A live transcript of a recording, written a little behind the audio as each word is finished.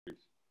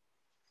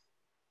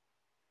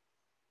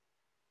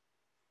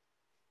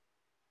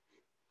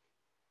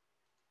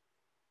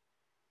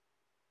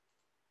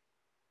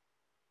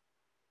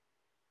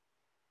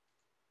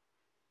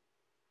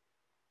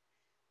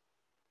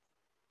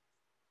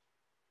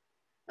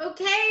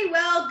Okay,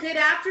 well, good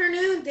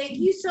afternoon. Thank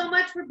you so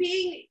much for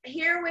being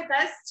here with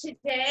us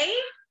today.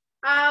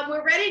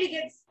 We're ready to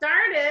get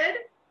started.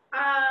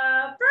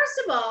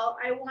 First of all,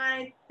 I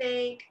want to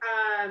thank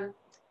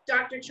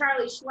Dr.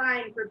 Charlie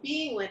Schleien for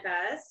being with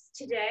us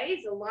today.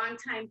 He's a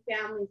longtime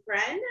family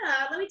friend.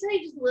 Let me tell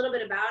you just a little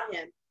bit about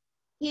him.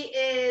 He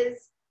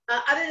is,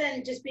 other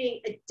than just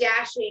being a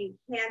dashing,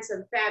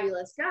 handsome,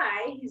 fabulous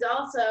guy, he's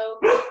also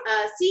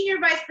Senior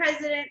Vice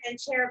President and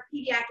Chair of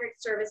Pediatric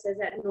Services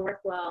at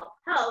Northwell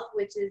Health,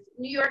 which is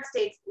New York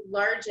State's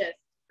largest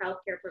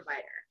healthcare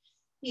provider.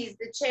 He's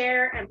the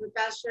chair and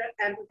professor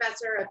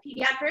of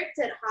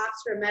pediatrics at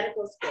Hofstra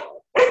Medical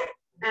School.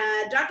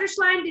 Dr.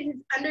 Schleien did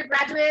his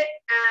undergraduate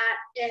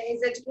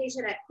his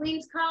education at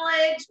Queens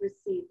College,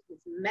 received his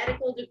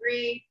medical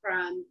degree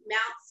from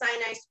Mount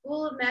Sinai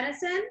School of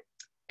Medicine,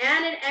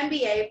 and an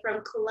MBA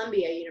from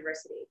Columbia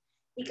University.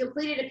 He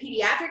completed a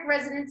pediatric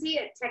residency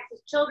at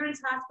Texas Children's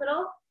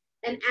Hospital,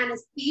 an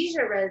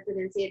anesthesia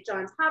residency at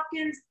Johns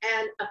Hopkins,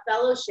 and a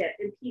fellowship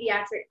in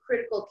pediatric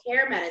critical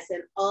care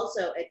medicine,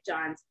 also at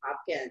Johns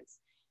Hopkins.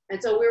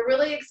 And so we're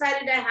really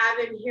excited to have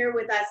him here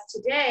with us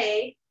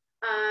today,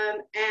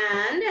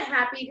 and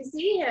happy to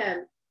see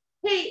him.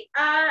 Hey,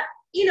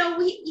 he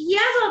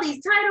has all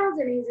these titles,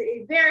 and he's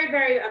a very,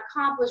 very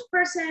accomplished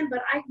person,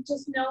 but I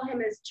just know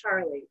him as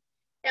Charlie.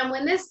 And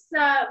when this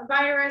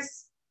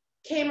virus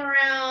came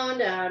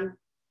around,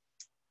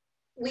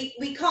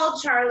 we called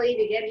Charlie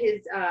to get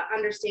his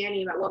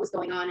understanding about what was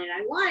going on. And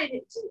I wanted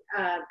to,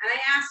 and I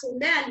asked him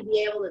then to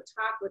be able to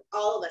talk with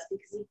all of us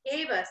because he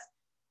gave us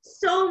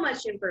so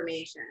much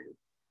information.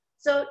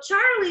 So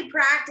Charlie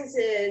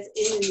practices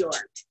in New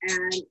York.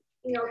 And,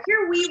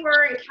 here we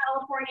were in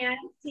California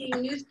seeing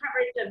news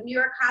coverage of New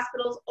York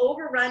hospitals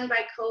overrun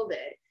by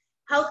COVID.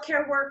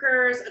 Healthcare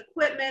workers,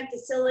 equipment,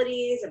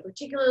 facilities, and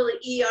particularly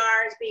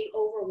ERs being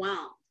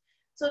overwhelmed.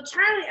 So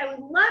Charlie, I would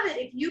love it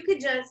if you could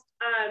just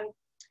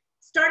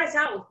start us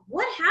out with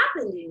what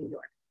happened in New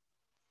York.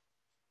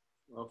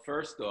 Well,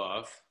 first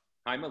off,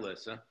 hi,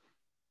 Melissa.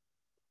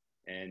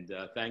 And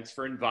thanks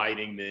for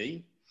inviting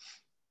me,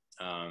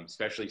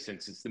 especially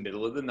since it's the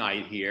middle of the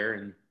night here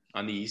and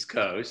on the East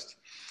Coast.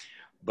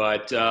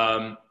 But,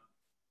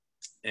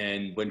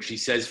 and when she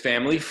says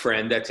family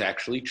friend, that's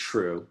actually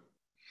true.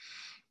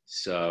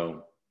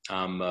 So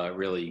I'm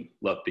really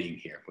love being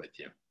here with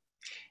you.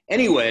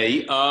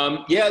 Anyway,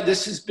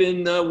 this has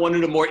been one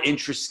of the more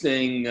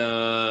interesting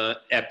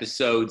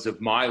episodes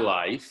of my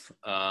life.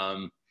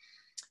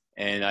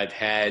 And I've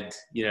had,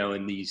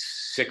 in these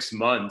 6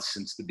 months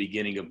since the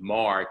beginning of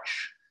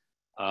March,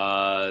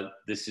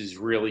 this has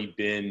really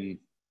been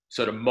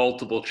sort of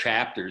multiple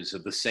chapters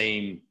of the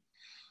same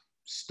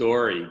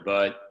story.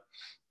 But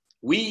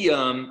we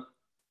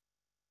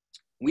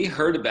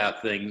heard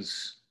about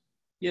things.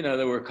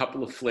 There were a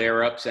couple of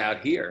flare-ups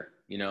out here,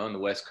 on the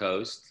West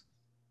Coast,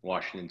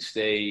 Washington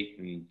State.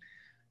 And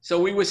so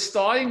we were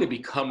starting to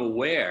become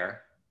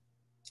aware.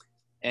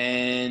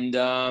 And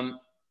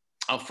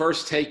I'll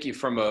first take you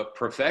from a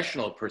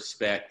professional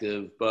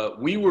perspective,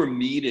 but we were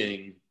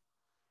meeting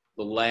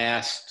the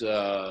last,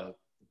 I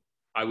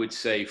would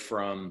say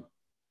from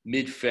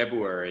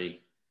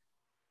mid-February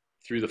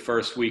through the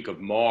first week of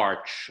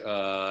March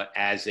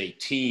as a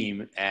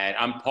team. And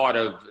I'm part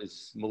of,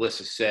 as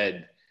Melissa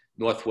said,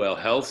 Northwell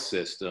Health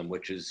System,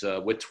 which is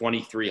with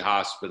 23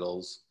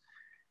 hospitals.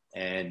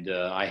 And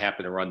I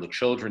happen to run the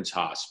Children's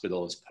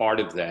Hospital as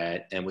part of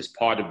that, and was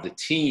part of the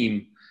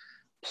team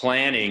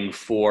planning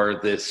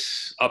for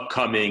this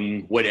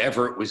upcoming,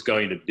 whatever it was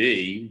going to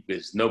be,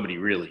 because nobody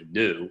really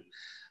knew.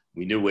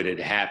 We knew what had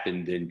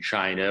happened in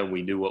China.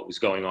 We knew what was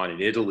going on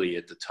in Italy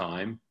at the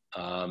time,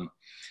 and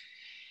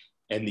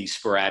these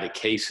sporadic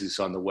cases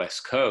on the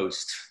West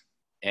Coast.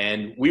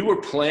 And we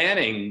were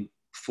planning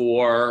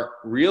for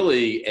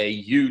really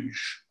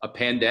a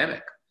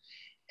pandemic.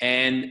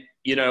 And,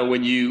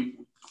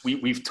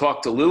 we've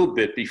talked a little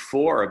bit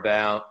before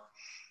about,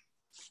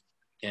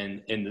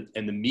 and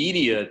the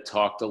media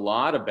talked a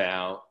lot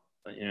about,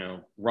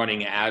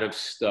 running out of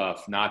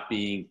stuff, not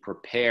being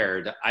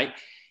prepared. I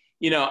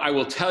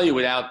will tell you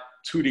without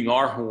tooting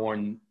our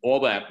horn all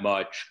that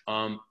much,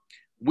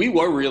 we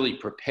were really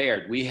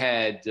prepared. We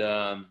had,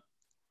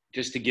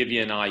 just to give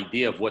you an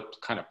idea of what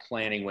kind of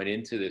planning went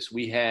into this,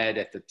 we had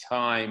at the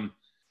time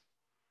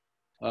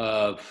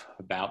of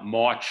about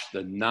March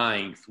the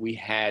 9th, we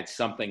had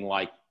something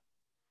like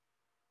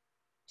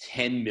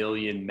 10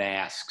 million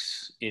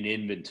masks in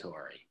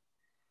inventory.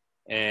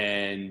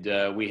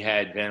 And we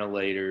had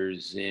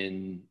ventilators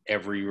in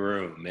every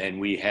room.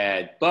 And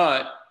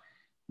but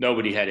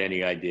nobody had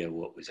any idea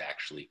what was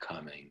actually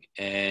coming.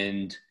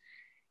 And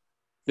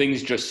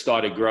things just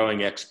started growing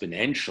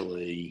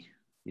exponentially,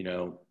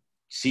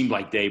 seemed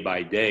like day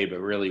by day, but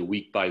really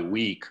week by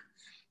week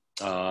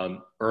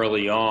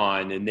early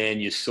on. And then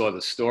you saw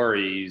the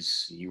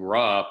stories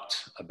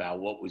erupt about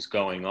what was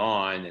going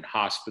on and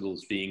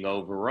hospitals being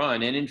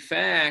overrun. And in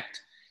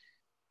fact,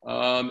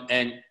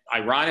 and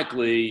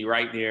ironically,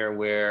 right near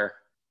where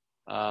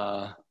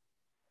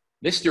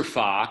Mr.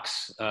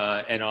 Fox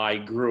and I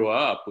grew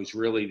up was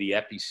really the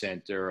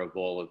epicenter of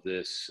all of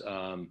this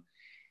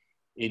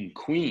in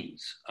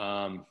Queens,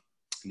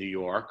 New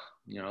York,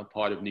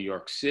 part of New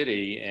York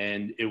City.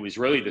 And it was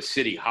really the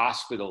city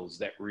hospitals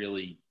that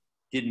really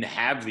didn't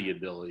have the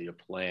ability to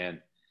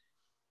plan,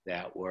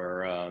 that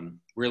were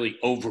really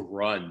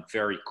overrun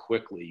very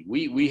quickly.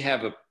 We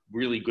have a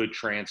really good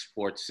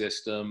transport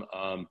system.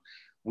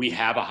 We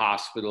have a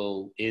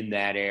hospital in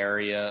that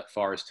area,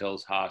 Forest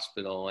Hills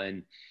Hospital.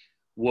 And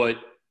what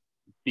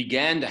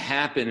began to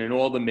happen, and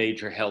all the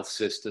major health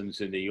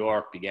systems in New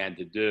York began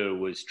to do,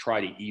 was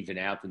try to even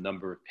out the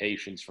number of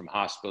patients from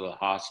hospital to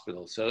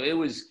hospital. So it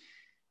was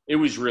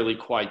really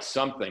quite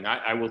something.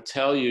 I will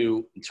tell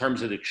you, in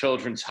terms of the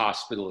Children's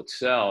Hospital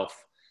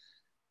itself,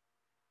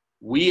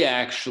 we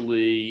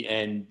actually,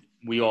 and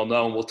we all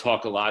know, and we'll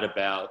talk a lot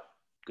about,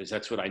 because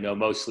that's what I know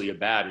mostly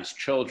about, is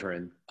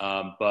children.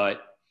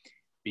 But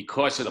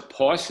because of the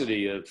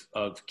paucity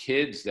of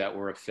kids that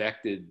were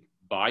affected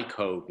by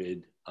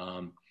COVID,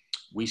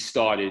 we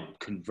started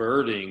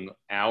converting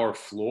our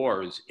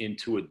floors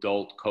into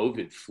adult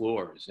COVID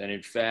floors. And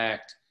in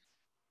fact,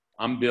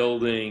 I'm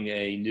building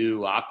a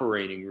new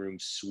operating room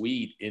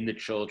suite in the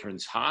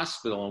Children's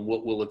Hospital, and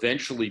what will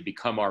eventually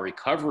become our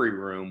recovery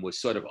room was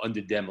sort of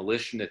under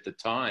demolition at the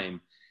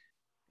time.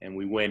 And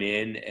we went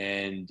in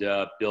and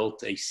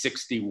built a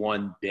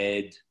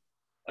 61-bed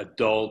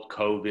adult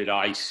COVID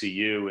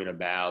ICU in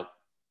about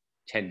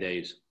 10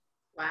 days.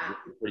 Wow.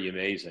 Pretty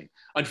amazing.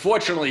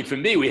 Unfortunately for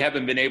me, we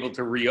haven't been able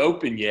to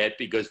reopen yet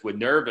because we're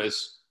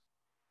nervous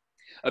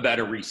about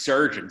a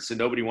resurgence, and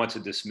nobody wants to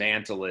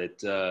dismantle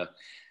it,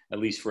 at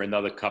least for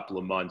another couple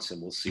of months,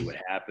 and we'll see what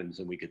happens,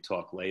 and we could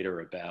talk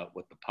later about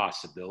what the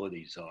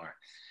possibilities are.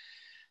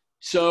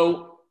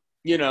 So,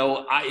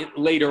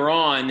 later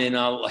on,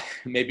 and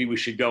maybe we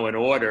should go in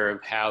order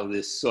of how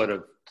this sort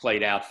of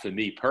played out for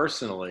me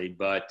personally,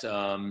 but,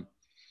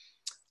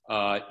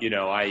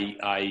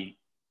 I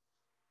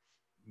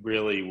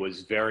really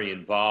was very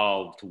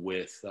involved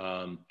with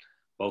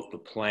both the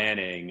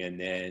planning and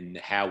then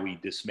how we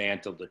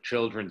dismantled the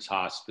Children's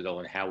Hospital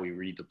and how we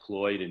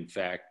redeployed, in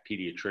fact,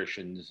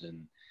 pediatricians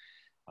and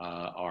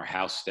our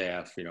house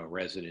staff,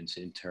 residents,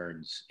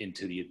 interns,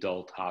 into the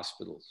adult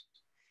hospitals.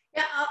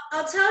 Yeah,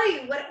 I'll tell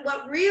you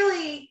what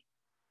really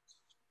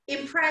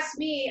impressed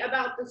me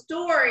about the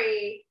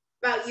story,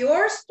 about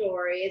your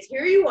story, is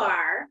here you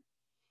are,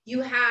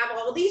 you have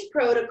all these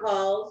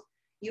protocols,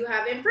 you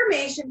have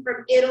information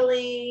from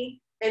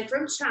Italy and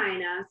from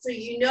China, so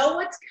you know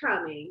what's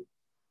coming,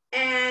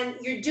 and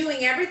you're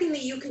doing everything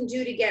that you can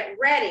do to get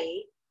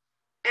ready.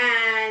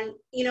 And,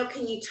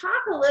 can you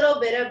talk a little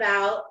bit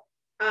about,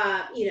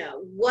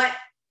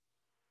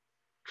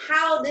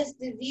 how this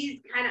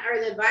disease or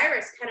the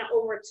virus kind of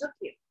overtook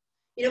you?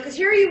 Because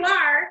here you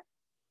are,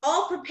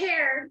 all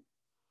prepared,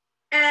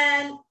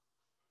 and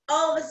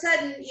all of a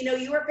sudden,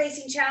 you were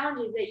facing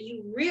challenges that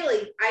you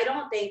really, I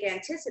don't think,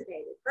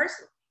 anticipated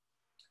personally.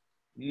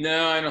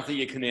 No, I don't think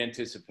you can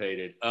anticipate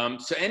it.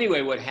 So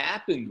anyway, what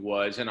happened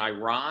was, and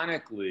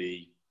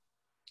ironically,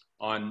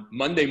 on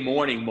Monday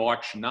morning,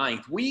 March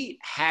 9th, we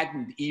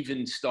hadn't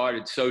even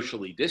started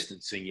socially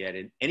distancing yet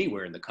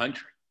anywhere in the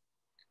country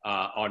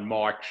on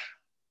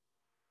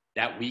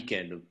that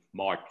weekend of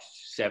March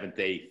 7th,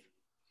 8th.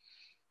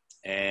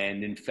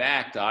 And in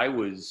fact, I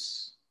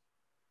was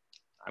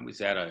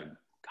at a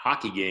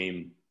hockey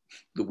game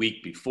the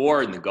week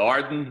before in the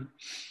Garden.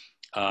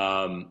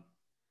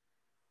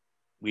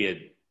 We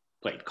had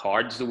played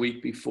cards the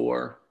week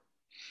before.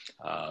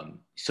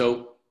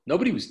 So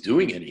nobody was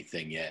doing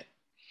anything yet.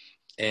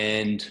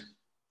 And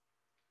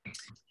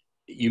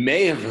you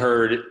may have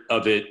heard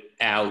of it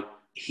out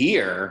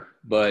here,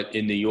 but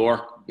in New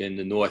York, in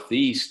the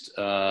Northeast,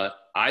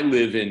 I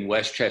live in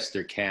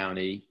Westchester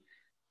County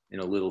in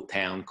a little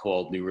town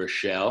called New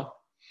Rochelle.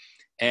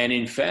 And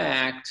in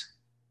fact,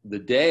 the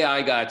day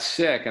I got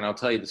sick, and I'll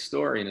tell you the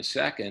story in a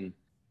second,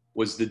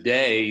 was the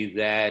day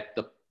that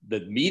the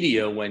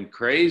media went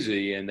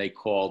crazy and they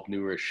called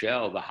New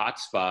Rochelle the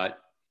hotspot.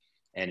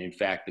 And in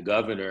fact, the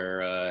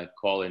governor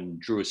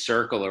drew a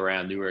circle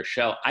around New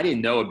Rochelle. I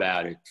didn't know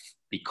about it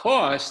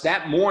because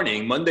that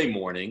morning, Monday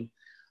morning,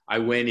 I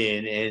went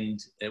in,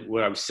 and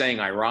what I was saying,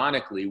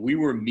 ironically, we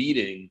were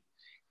meeting,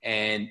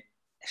 and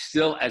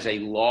still as a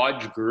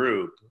large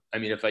group, I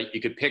mean,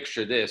 you could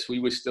picture this, we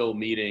were still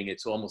meeting,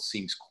 it almost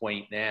seems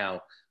quaint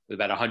now, with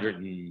about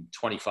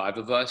 125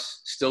 of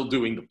us still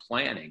doing the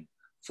planning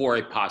for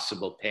a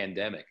possible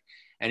pandemic.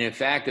 And in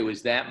fact, it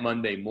was that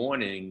Monday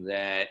morning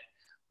that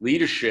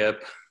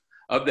leadership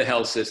of the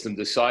health system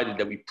decided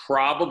that we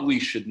probably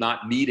should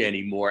not meet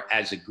anymore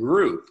as a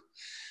group,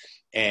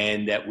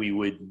 and that we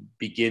would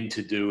begin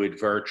to do it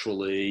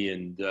virtually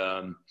and,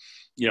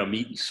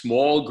 meet in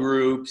small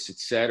groups, et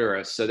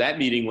cetera. So that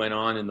meeting went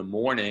on in the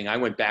morning. I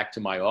went back to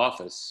my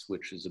office,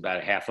 which is about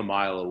a half a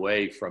mile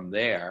away from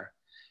there,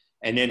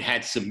 and then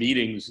had some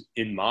meetings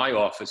in my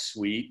office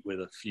suite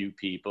with a few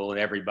people and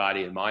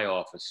everybody in my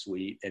office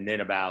suite. And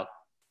then about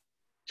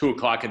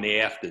 2:00 in the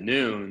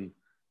afternoon,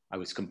 I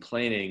was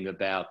complaining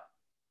about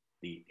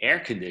the air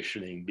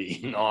conditioning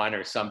being on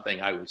or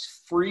something. I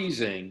was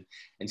freezing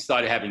and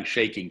started having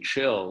shaking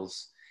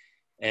chills.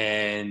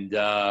 And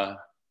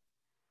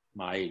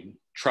my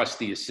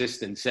trusty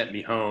assistant sent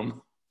me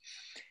home.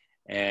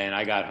 And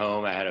I got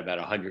home. I had about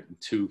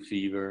 102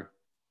 fever.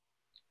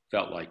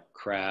 Felt like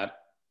crap.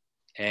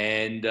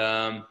 And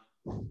I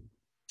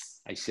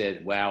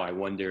said, wow, I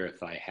wonder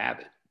if I have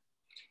it.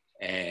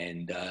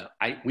 And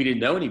we didn't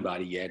know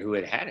anybody yet who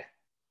had it,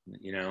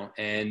 you know.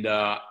 And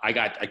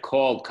I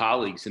called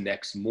colleagues the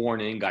next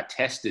morning, got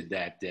tested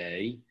that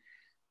day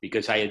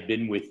because I had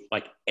been with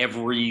like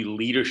every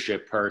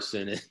leadership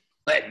person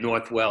at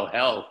Northwell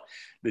Health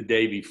the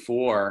day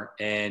before.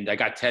 And I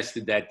got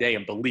tested that day,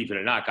 and believe it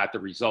or not, got the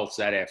results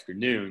that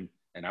afternoon,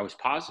 and I was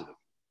positive.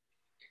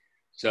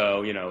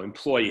 So, you know,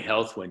 employee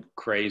health went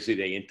crazy.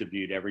 They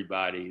interviewed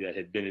everybody that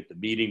had been at the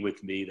meeting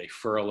with me. They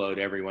furloughed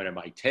everyone at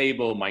my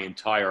table. My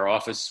entire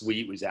office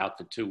suite was out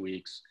for 2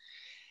 weeks.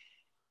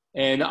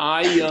 And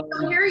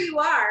so here you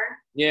are,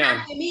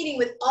 yeah, having a meeting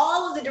with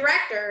all of the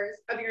directors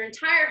of your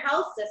entire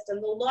health system,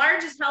 the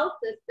largest health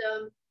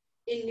system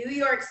in New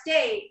York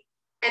State,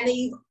 and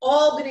they've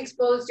all been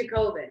exposed to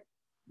COVID.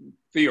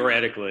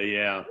 Theoretically,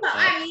 yeah. Well,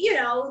 I mean, you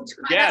know,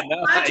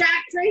 contact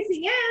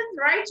tracing is,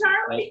 right,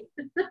 Charlie?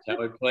 That's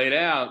how it played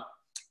out.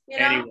 You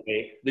know?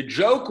 Anyway, the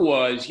joke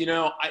was, you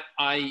know,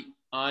 I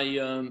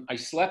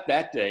slept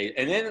that day,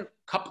 and then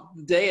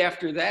the day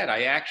after that,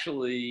 I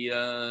actually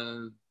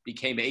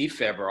became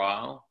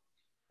afebrile.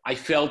 I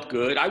felt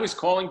good. I was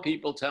calling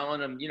people,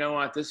 telling them, you know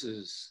what, this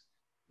is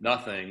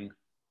nothing.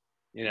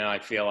 You know, I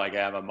feel like I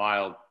have a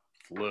mild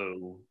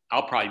flu.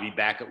 I'll probably be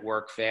back at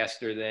work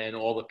faster than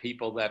all the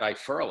people that I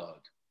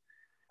furloughed.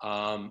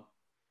 And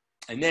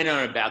then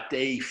on about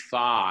day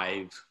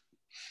 5,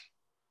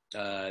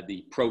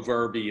 the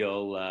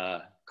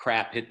proverbial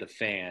crap hit the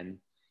fan,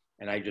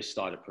 and I just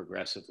started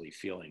progressively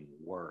feeling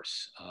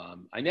worse.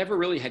 I never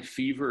really had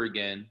fever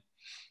again,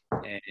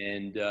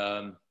 and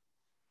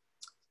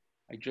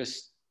I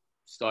just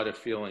started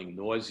feeling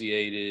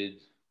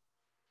nauseated.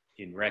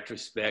 In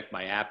retrospect,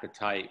 my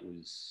appetite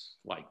was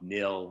like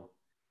nil.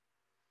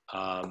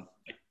 I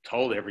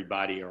told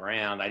everybody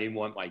around, I didn't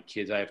want my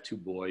kids. I have 2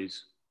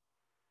 boys,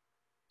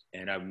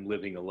 and I'm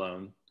living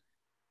alone.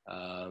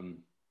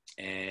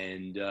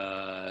 And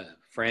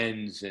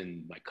friends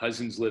and my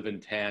cousins live in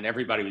town.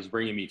 Everybody was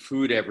bringing me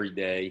food every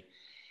day.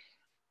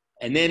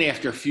 And then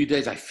after a few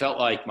days, I felt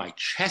like my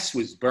chest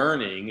was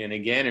burning. And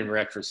again, in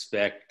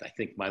retrospect, I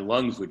think my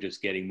lungs were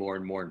just getting more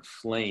and more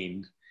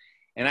inflamed.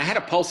 And I had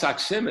a pulse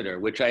oximeter,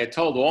 which I had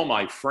told all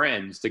my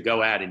friends to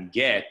go out and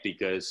get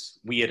because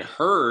we had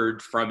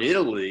heard from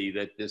Italy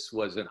that this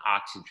was an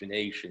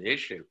oxygenation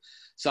issue.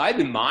 So I've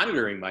been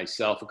monitoring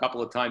myself a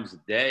couple of times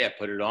a day. I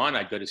put it on.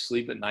 I go to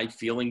sleep at night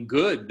feeling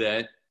good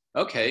that,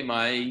 okay,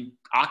 my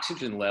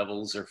oxygen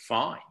levels are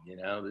fine. You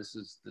know, this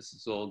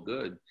is all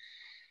good.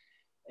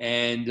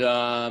 And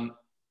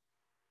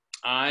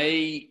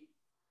I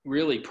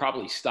really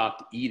probably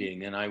stopped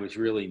eating, and I was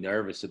really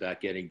nervous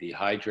about getting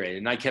dehydrated.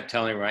 And I kept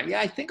telling her,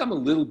 yeah, I think I'm a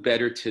little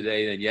better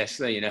today than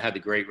yesterday. You know how the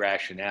great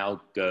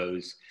rationale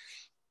goes.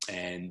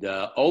 And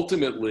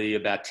ultimately,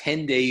 about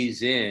 10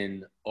 days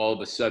in, all of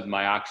a sudden,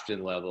 my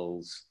oxygen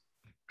levels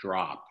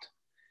dropped.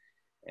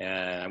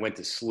 And I went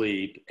to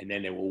sleep, and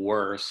then they were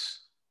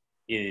worse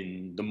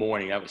in the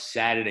morning. That was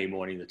Saturday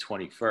morning, the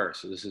 21st.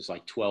 So this is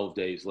like 12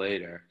 days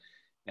later.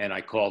 And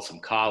I called some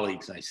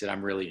colleagues, and I said,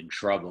 I'm really in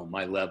trouble.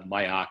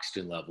 My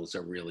oxygen levels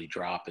are really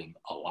dropping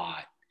a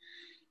lot.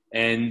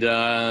 And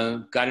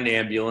got an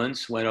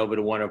ambulance, went over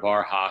to one of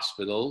our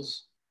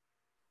hospitals,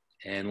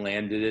 and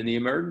landed in the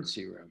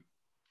emergency room.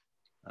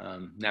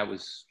 That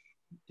was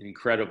an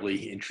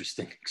incredibly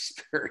interesting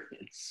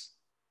experience.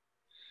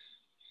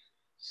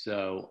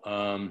 So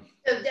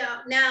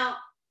now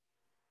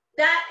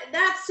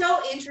that's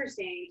so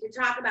interesting to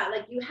talk about.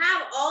 Like, you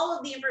have all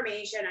of the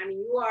information. I mean,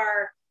 you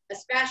are a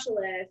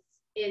specialist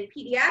in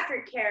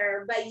pediatric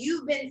care, but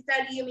you've been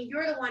studying. I mean,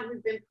 you're the one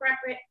who's been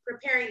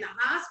preparing the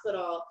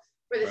hospital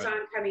for this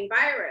oncoming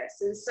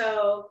virus. And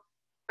so,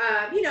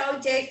 you know,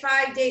 day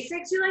 5, day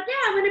 6, you're like,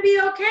 yeah, I'm going to be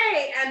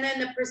okay. And then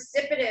the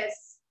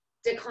precipitous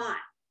decline.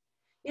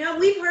 You know,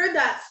 we've heard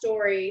that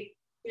story.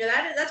 You know,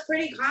 that's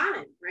pretty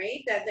common,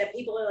 right? That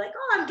people are like,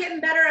 oh, I'm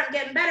getting better.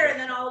 And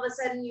then all of a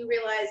sudden you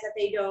realize that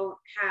they don't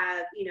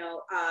have, you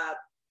know,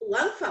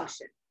 lung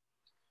function.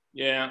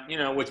 Yeah, you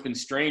know, what's been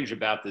strange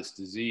about this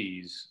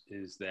disease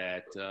is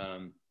that,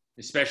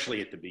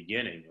 especially at the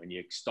beginning, when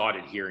you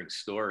started hearing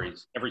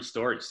stories, every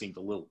story seemed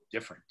a little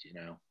different, you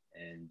know.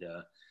 And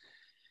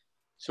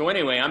so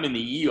anyway, I'm in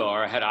the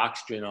ER, I had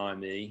oxygen on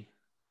me.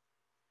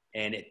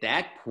 And at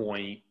that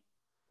point,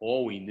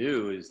 all we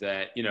knew is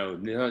that, you know,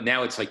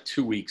 now it's like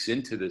 2 weeks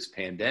into this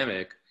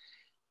pandemic.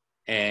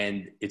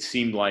 And it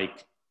seemed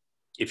like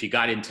if you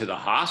got into the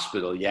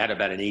hospital, you had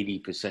about an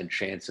 80%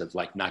 chance of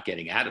like not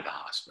getting out of the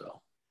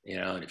hospital. You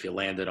know, and if you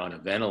landed on a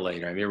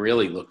ventilator, I mean, it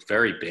really looked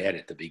very bad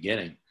at the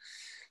beginning.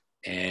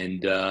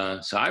 And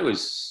so I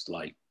was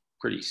like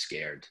pretty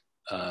scared.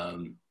 So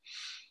I'm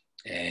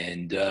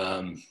in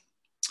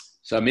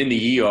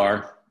the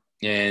ER,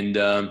 And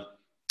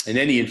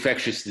then the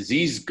infectious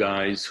disease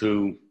guys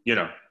who,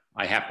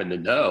 I happen to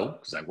know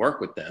because I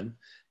work with them,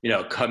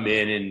 come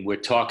in and we're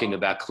talking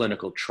about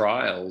clinical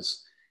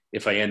trials.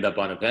 If I end up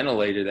on a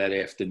ventilator that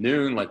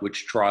afternoon, like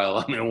which trial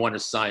I'm going to want to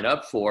sign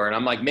up for. And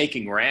I'm like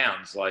making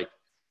rounds, like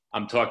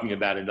I'm talking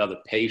about another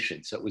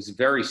patient. So it was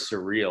very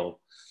surreal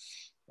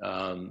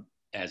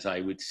as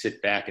I would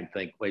sit back and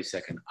think, wait a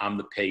second, I'm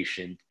the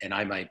patient and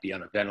I might be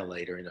on a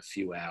ventilator in a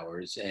few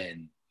hours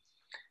and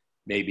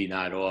maybe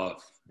not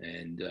off.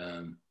 And,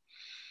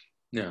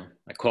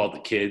 I called the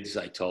kids.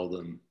 I told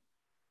them,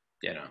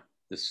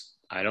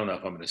 I don't know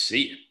if I'm going to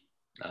see it.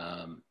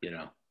 That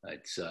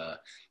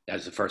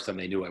was the first time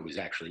they knew I was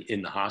actually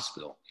in the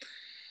hospital.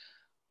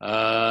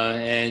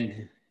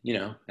 And,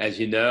 as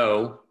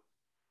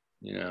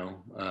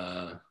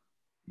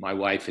my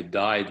wife had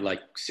died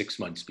like 6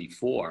 months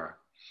before.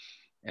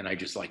 And I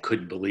just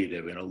couldn't believe they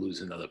were going to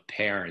lose another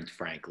parent,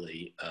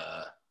 frankly,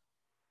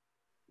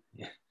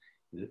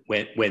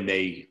 when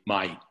they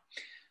might.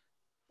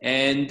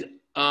 And,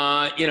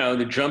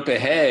 to jump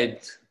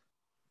ahead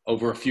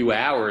over a few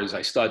hours,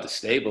 I started to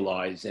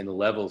stabilize and the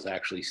levels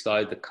actually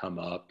started to come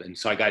up. And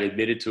so I got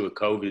admitted to a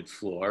COVID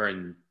floor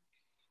and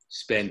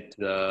spent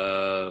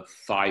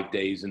 5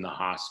 days in the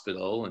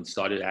hospital and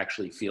started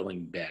actually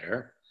feeling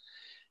better.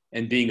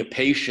 And being a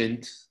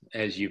patient,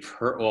 as you've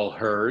all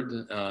heard,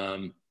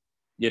 in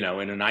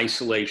an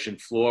isolation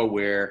floor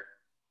where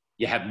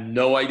you have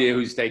no idea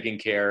who's taking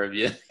care of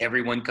you.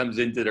 Everyone comes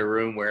into the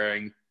room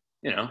wearing,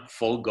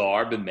 full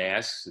garb and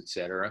masks,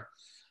 etc.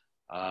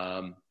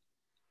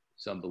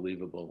 It's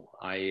unbelievable.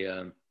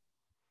 And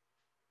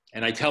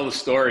I tell the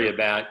story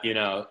about,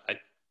 I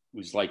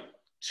was like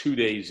 2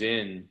 days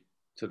in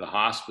to the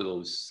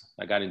hospitals.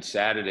 I got in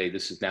Saturday.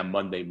 This is now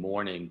Monday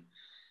morning.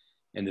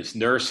 And this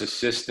nurse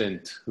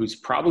assistant, who's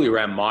probably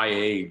around my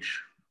age,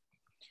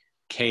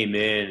 came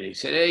in and he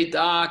said, "Hey,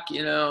 doc,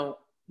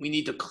 we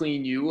need to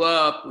clean you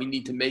up. We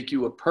need to make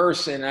you a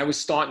person." And I was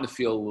starting to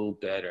feel a little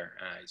better.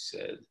 And I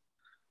said,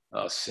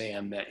 "Oh,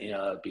 Sam, that,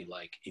 it'd be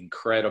like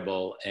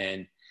incredible."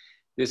 And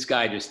this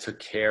guy just took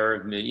care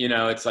of me.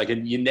 It's like,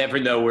 and you never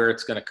know where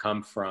it's going to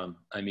come from.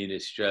 I mean,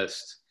 it's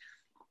just,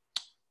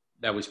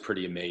 that was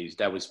pretty amazing.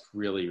 That was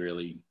really,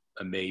 really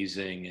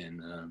amazing.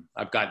 And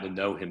I've gotten to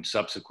know him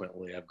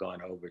subsequently. I've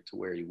gone over to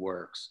where he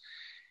works.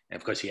 And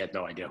of course, he had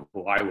no idea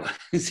who I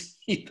was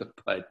either.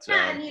 But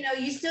and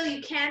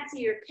you can't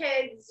see your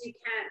kids, you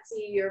can't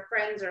see your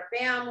friends or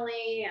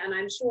family, and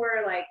I'm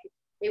sure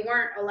they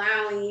weren't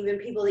allowing even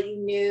people that you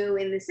knew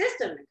in the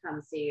system to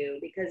come see you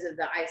because of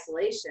the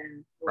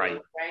isolation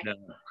rules, right? No,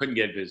 couldn't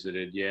get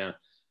visited. Yeah,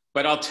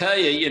 but I'll tell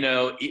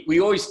you,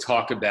 we always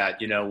talk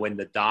about when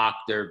the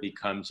doctor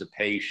becomes a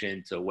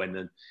patient or when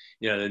the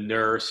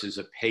nurse is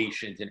a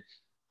patient,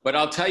 but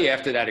I'll tell you,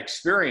 after that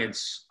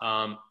experience.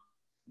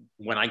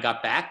 When I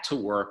got back to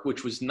work,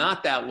 which was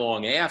not that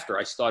long after,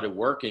 I started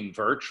working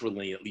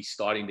virtually, at least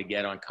starting to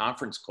get on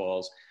conference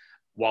calls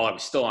while I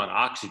was still on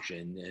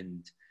oxygen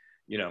and,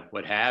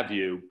 what have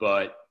you.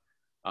 But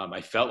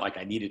I felt like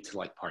I needed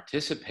to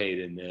participate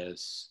in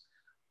this.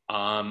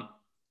 I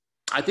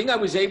think I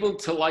was able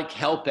to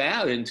help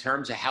out in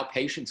terms of how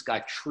patients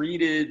got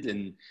treated.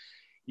 And,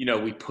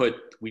 we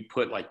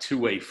put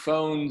two-way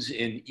phones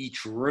in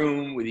each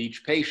room with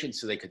each patient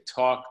so they could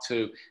talk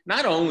to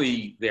not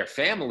only their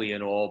family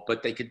and all,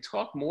 but they could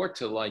talk more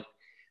to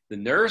the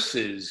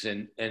nurses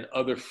and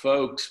other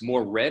folks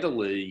more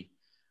readily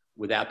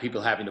without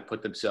people having to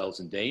put themselves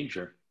in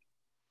danger.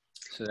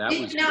 So that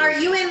was now, are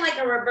you in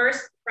a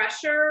reverse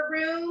pressure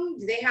room?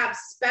 Do they have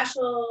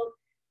special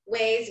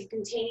ways of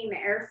containing the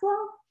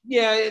airflow?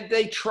 Yeah,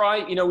 they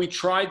try. We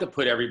tried to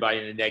put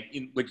everybody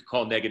in what you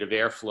call negative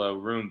airflow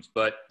rooms,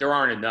 but there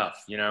aren't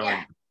enough.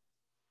 Yeah.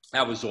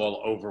 And I was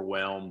all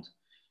overwhelmed.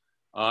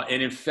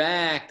 And in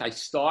fact, I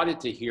started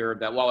to hear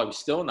about, while I was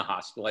still in the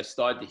hospital, I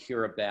started to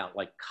hear about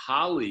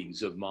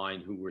colleagues of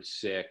mine who were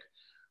sick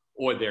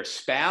or their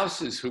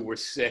spouses who were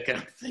sick. And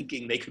I'm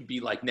thinking they could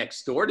be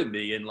next door to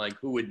me and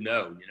who would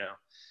know,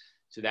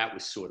 So that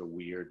was sort of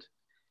weird.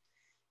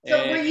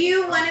 So were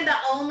you one of the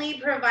only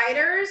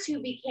providers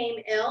who became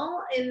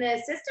ill in the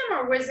system,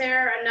 or was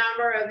there a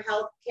number of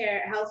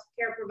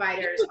healthcare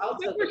providers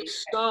also? There were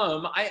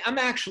some. I'm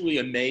actually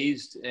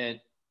amazed. And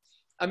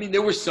I mean,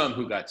 there were some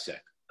who got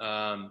sick.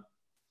 Hard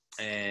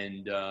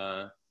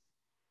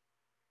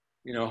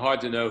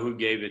to know who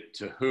gave it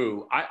to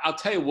who. I'll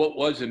tell you what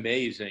was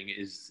amazing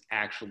is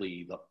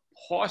actually the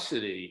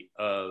paucity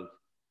of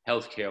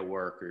healthcare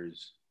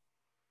workers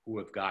who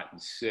have gotten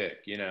sick,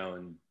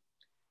 and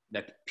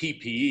that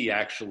PPE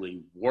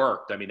actually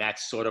worked. I mean,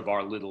 that's sort of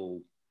our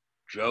little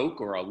joke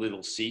or our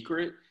little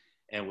secret.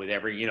 And with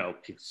every,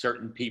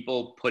 certain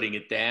people putting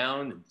it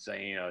down and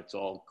saying, it's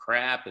all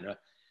crap. And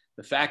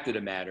the fact of the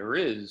matter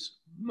is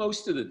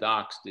most of the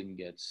docs didn't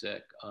get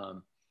sick.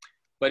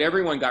 But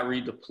everyone got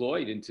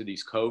redeployed into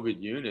these COVID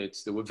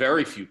units. There were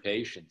very few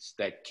patients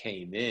that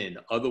came in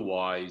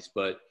otherwise,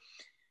 but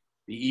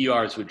the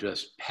ERs were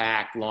just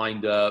packed,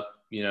 lined up,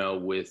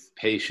 with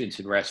patients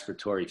in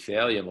respiratory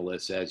failure,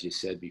 Melissa, as you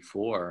said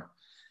before.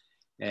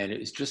 And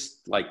it's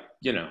just like,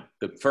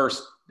 the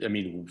first,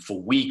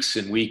 for weeks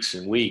and weeks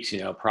and weeks,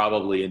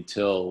 probably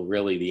until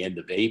really the end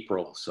of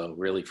April. So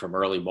really from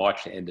early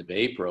March to end of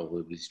April,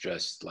 it was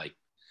just like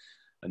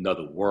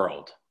another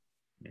world,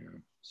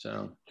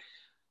 so.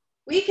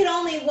 We could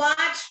only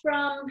watch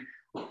from,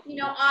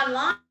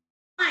 online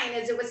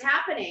as it was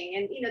happening.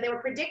 And, they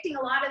were predicting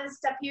a lot of this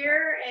stuff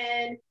here.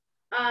 And,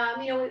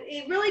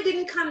 it really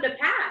didn't come to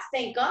pass,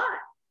 thank God,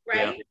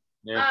 right?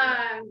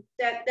 Yeah.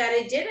 That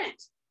it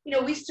didn't.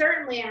 We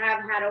certainly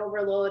have had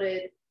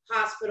overloaded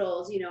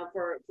hospitals,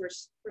 for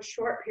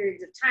short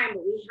periods of time,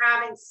 but we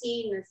haven't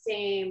seen the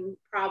same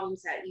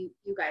problems that you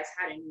guys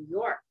had in New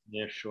York.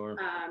 Yeah, sure.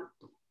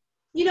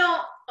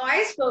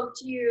 I spoke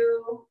to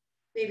you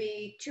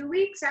maybe 2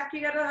 weeks after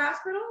you got to the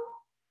hospital,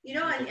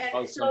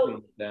 and so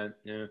like that,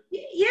 yeah.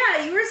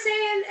 Yeah, you were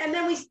saying, and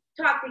then we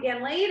talked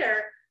again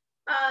later.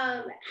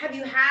 Have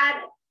you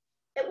had?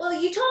 Well,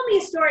 you told me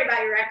a story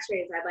about your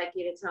X-rays. I'd like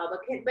you to tell,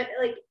 but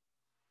like,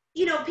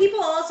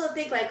 people also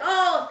think like,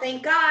 oh,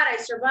 thank God I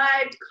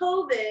survived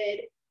COVID,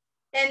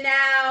 and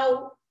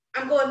now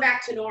I'm going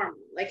back to normal.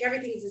 Like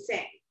everything's the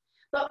same.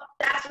 But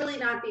that's really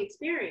not the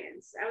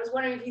experience. I was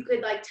wondering if you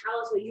could like tell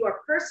us what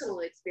your personal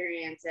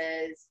experience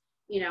is,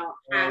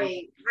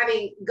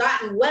 having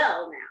gotten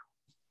well now.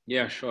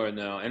 Yeah, sure.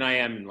 No, and I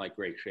am in like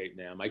great shape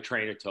now. My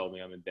trainer told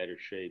me I'm in better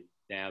shape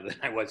now than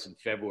I was in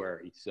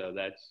February. So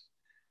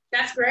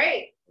that's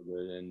great.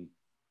 Good. And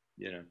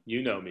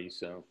you know me,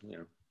 so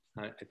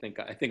I think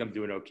I'm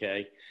doing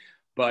okay.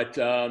 But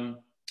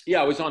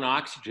yeah, I was on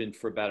oxygen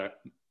for about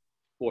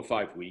 4 or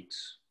 5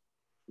 weeks.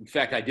 In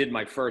fact, I did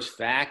my first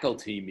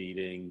faculty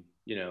meeting,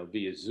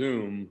 via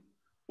Zoom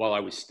while I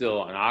was still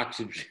on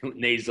oxygen,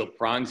 nasal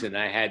prongs, and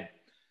there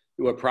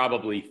were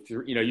probably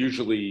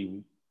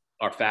usually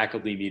our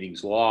faculty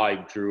meetings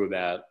live drew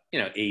about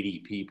 80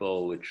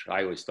 people, which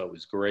I always thought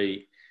was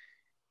great.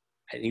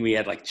 I think we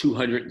had like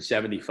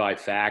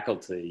 275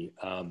 faculty.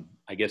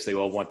 I guess they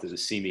all wanted to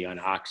see me on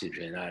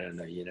oxygen. I don't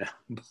know,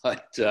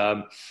 but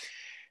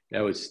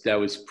that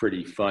was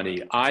pretty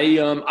funny.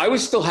 I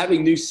was still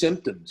having new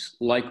symptoms,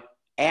 like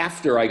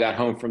after I got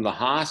home from the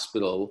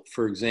hospital.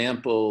 For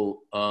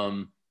example,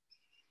 I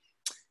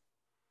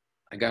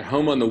got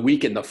home on the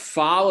weekend, the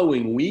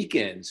following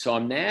weekend. So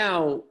I'm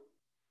now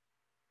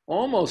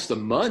almost a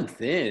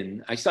month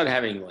in. I started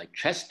having like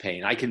chest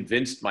pain. I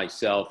convinced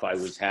myself I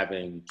was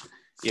having,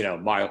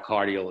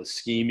 myocardial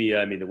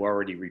ischemia. There were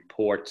already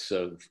reports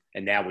of,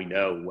 and now we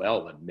know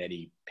well that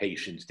many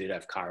patients did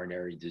have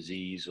coronary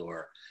disease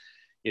or,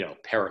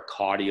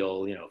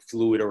 pericardial,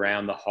 fluid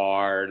around the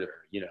heart,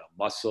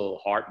 or,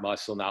 heart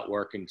muscle not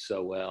working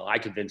so well. I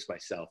convinced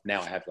myself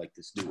now I have like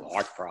this new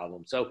heart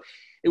problem. So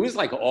it was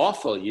like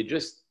awful. You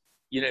just,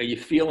 you're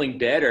feeling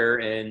better.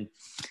 And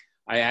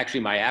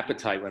my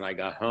appetite when I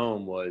got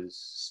home was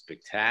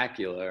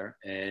spectacular.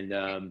 And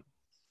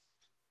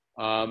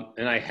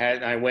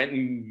I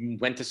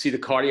went to see the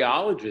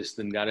cardiologist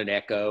and got an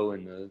echo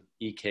and the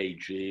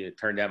EKG. It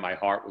turned out my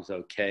heart was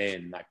okay,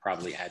 and I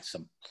probably had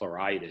some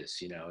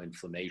pleuritis,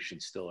 inflammation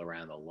still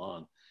around the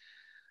lung.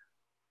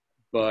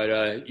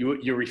 But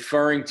you're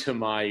referring to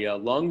my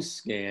lung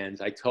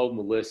scans. I told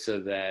Melissa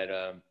that,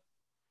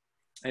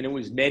 and it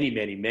was many,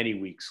 many, many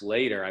weeks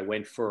later, I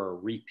went for a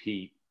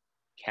repeat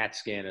CAT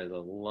scan of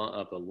the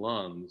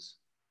lungs.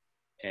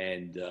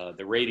 And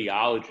the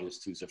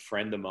radiologist, who's a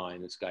friend of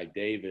mine, this guy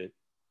David,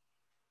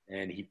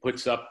 and he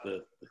puts up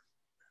the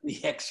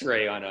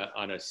X-ray on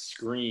a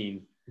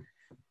screen,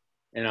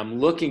 and I'm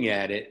looking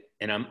at it,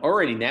 and I'm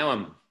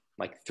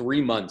like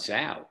 3 months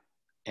out,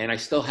 and I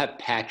still have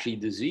patchy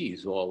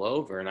disease all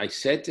over. And I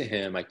said to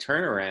him, I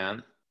turn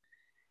around,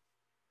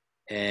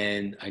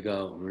 and I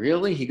go,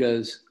 "Really?" He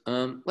goes,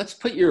 "Let's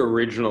put your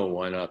original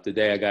one up the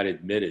day I got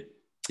admitted."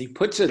 He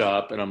puts it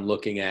up, and I'm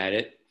looking at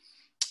it.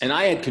 And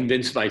I had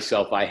convinced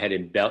myself I had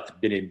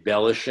been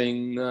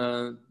embellishing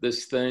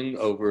this thing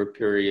over a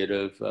period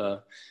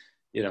of,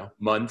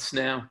 months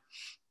now.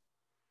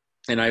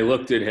 And I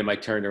looked at him, I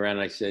turned around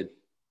and I said,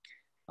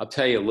 "I'll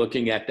tell you,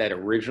 looking at that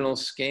original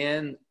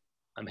scan,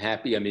 I'm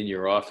happy I'm in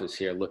your office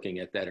here looking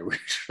at that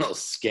original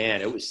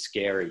scan. It was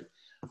scary."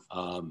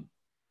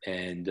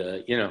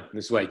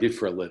 This is what I did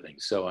for a living.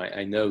 So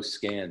I know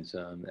scans.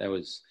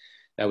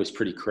 That was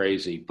pretty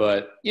crazy.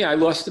 But yeah, I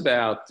lost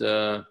about,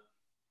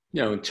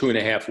 in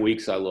 2.5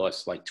 weeks, I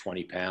lost like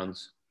 20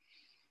 pounds,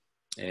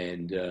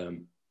 and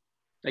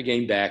I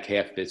gained back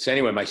half of it. So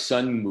anyway, my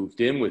son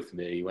moved in with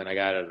me when I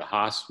got out of the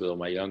hospital,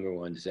 my younger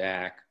one,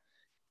 Zach,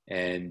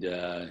 and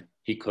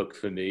he cooked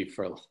for me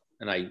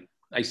and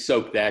I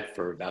soaked that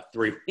for about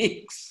 3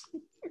 weeks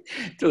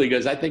until he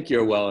goes, "I think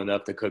you're well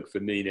enough to cook for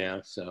me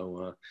now."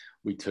 So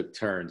we took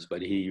turns,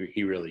 but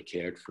he really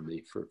cared for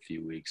me for a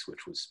few weeks,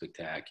 which was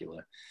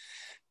spectacular.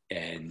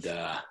 And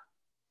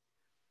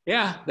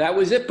yeah, that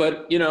was it.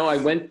 But,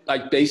 I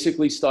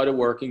basically started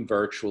working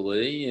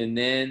virtually. And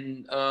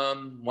then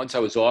once I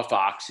was off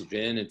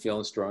oxygen and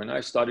feeling strong,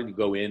 I started to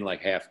go in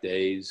like half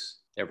days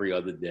every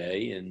other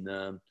day. And,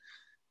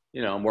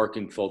 I'm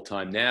working full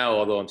time now,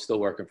 although I'm still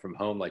working from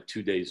home like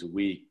 2 days a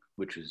week,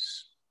 which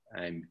is,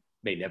 I'm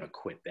may never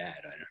quit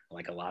that,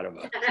 like a lot of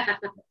us.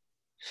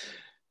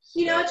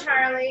 You know,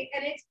 Charlie,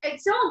 and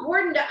it's so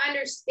important to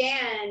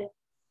understand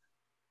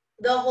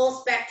the whole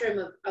spectrum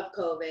of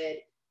COVID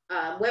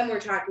when we're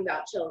talking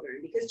about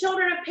children, because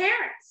children have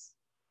parents,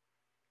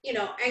 you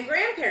know, and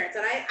grandparents.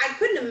 And I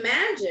couldn't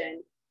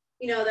imagine,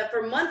 you know, that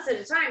for months at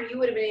a time, you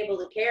would have been able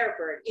to care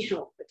for, you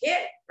know, a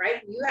kid,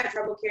 right? You had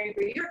trouble caring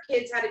for your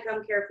kids, had to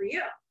come care for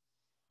you.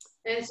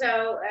 And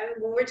so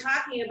when we're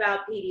talking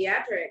about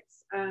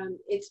pediatrics,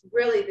 it's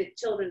really the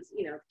children's,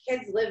 you know,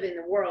 kids live in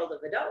the world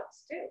of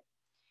adults too.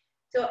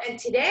 So, and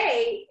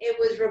today it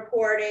was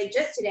reported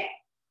just today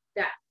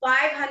that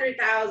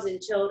 500,000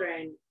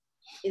 children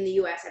in the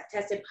US have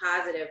tested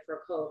positive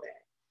for COVID.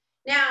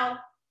 Now,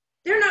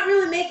 they're not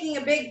really making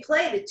a big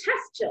play to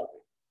test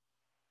children,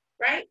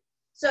 right?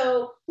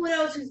 So who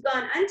knows who's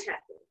gone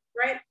untested,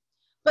 right?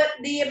 But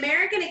the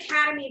American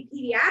Academy of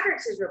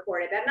Pediatrics has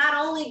reported that not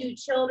only do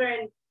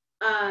children,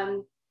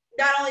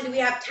 not only do we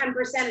have 10%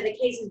 of the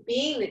cases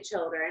being the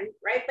children,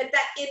 right? But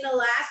that in the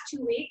last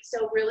 2 weeks,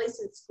 so really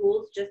since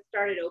schools just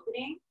started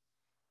opening,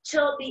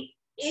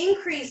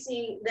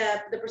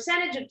 the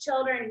percentage of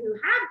children who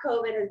have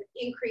COVID has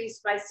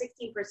increased by 16%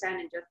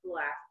 in just the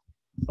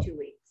last 2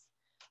 weeks.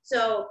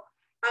 So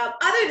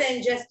other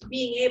than just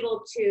being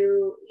able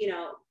to, you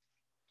know,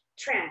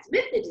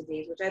 transmit the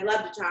disease, which I'd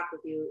love to talk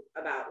with you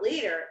about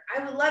later,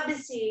 I would love to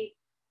see,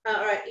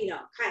 or, you know,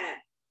 kind of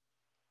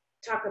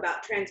talk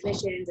about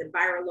transmissions and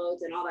viral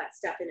loads and all that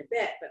stuff in a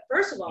bit. But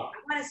first of all,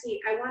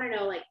 I want to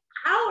know, like,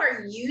 how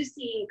are you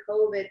seeing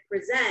COVID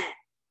present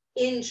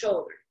in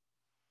children?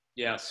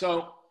 Yeah,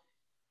 so,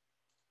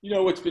 you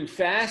know, what's been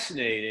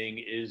fascinating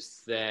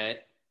is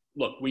that,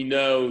 look, we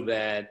know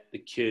that the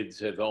kids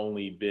have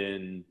only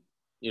been,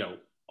 you know,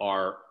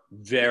 are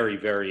very,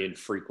 very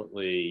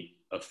infrequently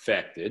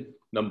affected,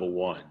 number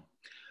one.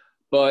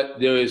 But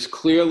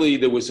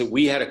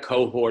we had a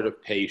cohort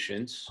of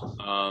patients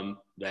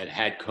that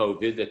had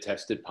COVID, that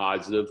tested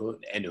positive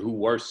and who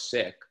were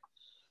sick.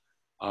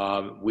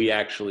 We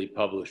actually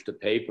published a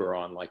paper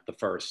on like the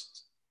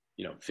first,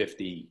 you know,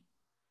 50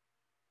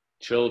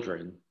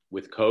 children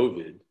with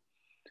COVID.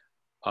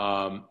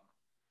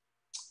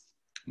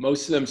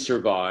 Most of them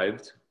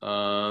survived,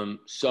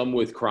 some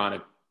with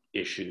chronic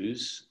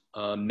issues.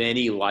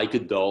 Many, like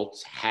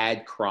adults,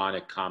 had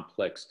chronic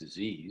complex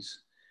disease.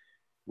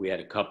 We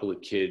had a couple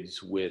of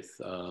kids with,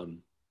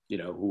 you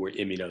know, who were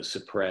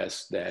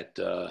immunosuppressed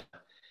that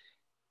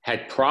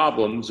had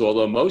problems,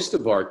 although most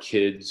of our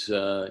kids,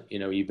 you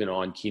know, even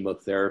on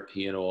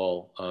chemotherapy and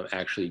all,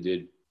 actually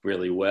did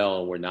really well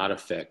and were not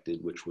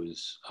affected, which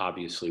was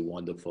obviously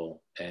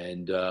wonderful.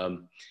 And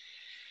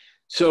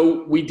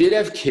so we did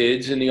have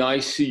kids, and the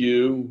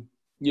ICU,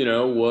 you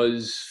know,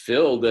 was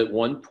filled at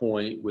one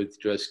point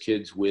with just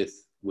kids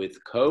with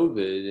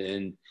COVID.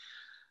 And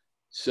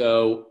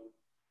so,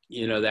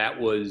 you know, that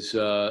was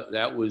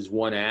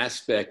one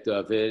aspect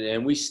of it.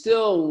 And we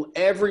still,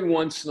 every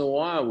once in a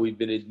while, we've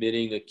been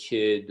admitting a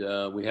kid.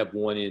 We have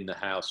one in the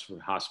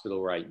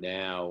hospital right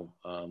now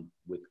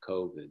with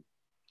COVID.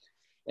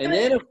 And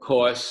then, of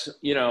course,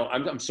 you know,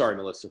 I'm sorry,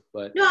 Melissa,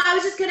 but. No, I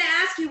was just going to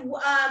ask you,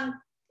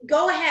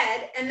 go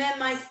ahead. And then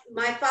my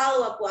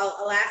follow-up, well,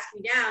 I'll ask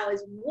you now,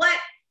 is what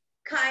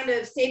kind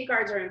of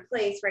safeguards are in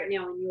place right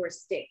now in your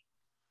state?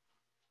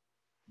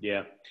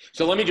 Yeah.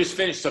 So let me just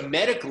finish. So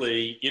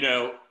medically, you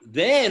know,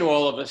 then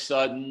all of a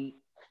sudden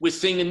we're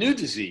seeing a new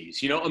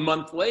disease, you know, a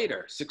month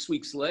later, 6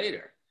 weeks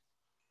later.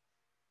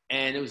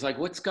 And it was like,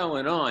 what's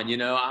going on? You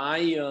know,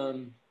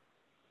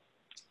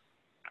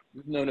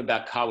 we've known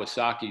about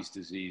Kawasaki's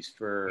disease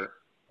for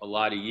a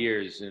lot of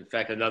years. In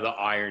fact, another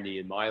irony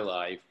in my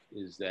life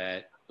is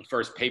that the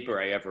first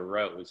paper I ever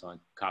wrote was on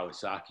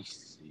Kawasaki's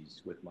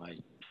disease with my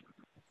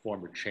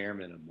former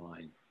chairman of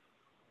mine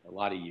a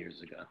lot of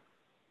years ago.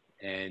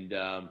 And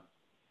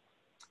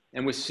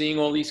we're seeing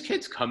all these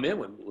kids come in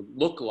with what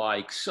look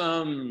like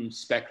some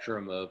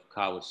spectrum of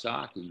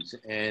Kawasaki's.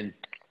 And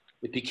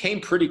it became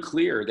pretty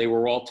clear they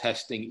were all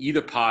testing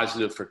either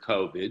positive for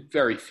COVID,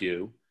 very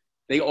few.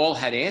 They all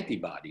had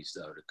antibodies,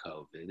 though, to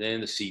COVID. Then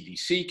the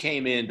CDC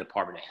came in,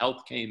 Department of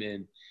Health came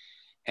in,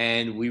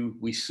 and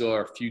we saw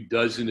a few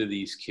dozen of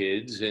these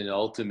kids, and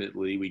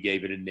ultimately we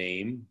gave it a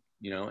name,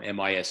 you know,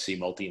 MIS-C,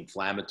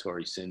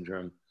 multi-inflammatory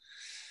syndrome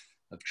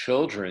of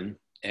children.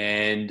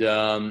 And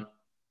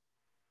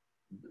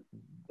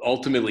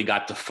ultimately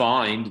got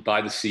defined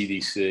by the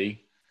CDC.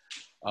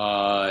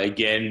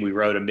 Again, we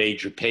wrote a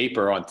major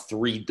paper on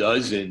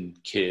 36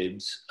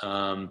 kids.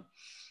 And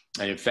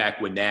in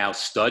fact, we're now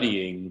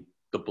studying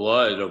the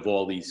blood of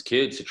all these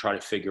kids to try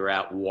to figure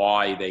out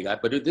why they got,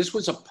 but this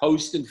was a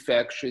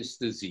post-infectious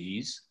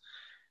disease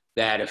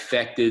that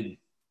affected,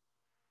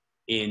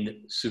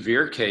 in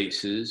severe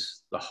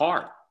cases, the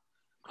heart.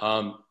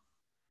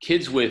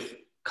 Kids with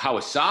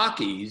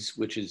Kawasaki's,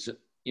 which is,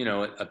 you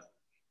know,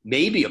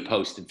 maybe a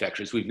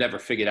post-infectious. We've never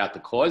figured out the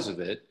cause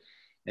of it.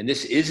 And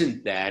this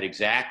isn't that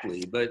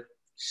exactly, but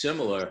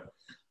similar.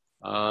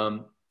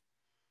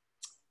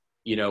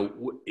 You know,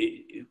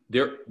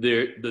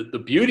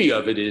 the beauty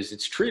of it is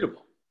it's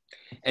treatable.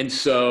 And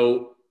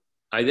so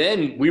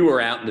we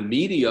were out in the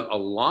media a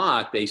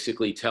lot,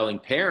 basically telling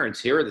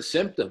parents, here are the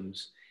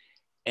symptoms,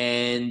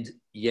 and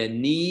you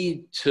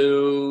need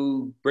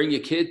to bring your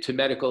kid to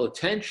medical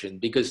attention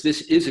because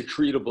this is a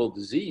treatable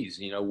disease,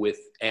 with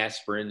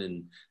aspirin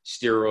and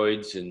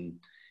steroids and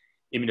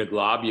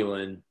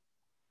immunoglobulin.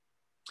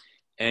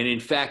 And in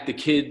fact,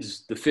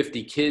 the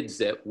 50 kids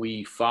that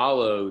we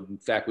followed, in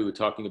fact, we were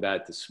talking about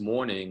it this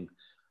morning,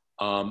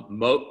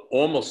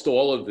 almost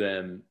all of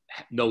them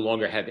no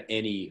longer have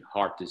any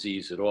heart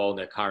disease at all, and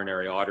their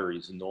coronary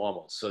arteries are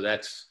normal. So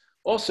that's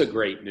also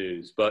great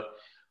news. But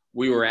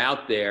we were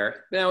out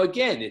there. Now,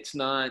 again, it's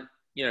not,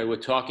 we're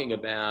talking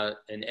about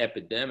an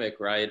epidemic,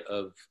 right,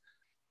 of,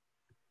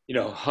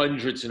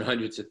 hundreds and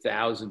hundreds of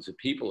thousands of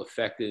people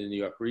affected in the New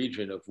York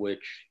region, of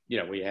which,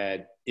 we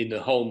had in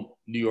all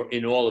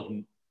of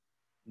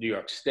New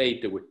York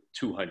State, there were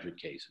 200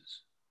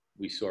 cases.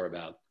 We saw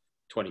about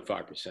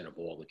 25% of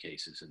all the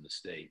cases in the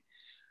state,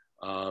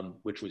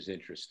 which was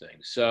interesting.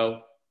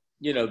 So,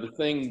 the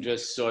thing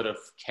just sort of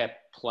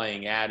kept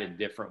playing out in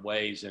different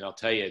ways. And I'll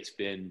tell you, it's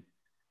been,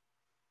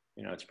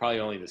 it's probably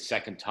only the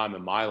second time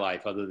in my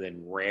life, other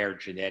than rare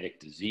genetic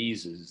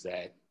diseases,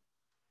 that,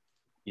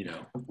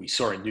 we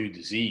saw a new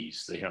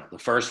disease. The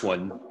first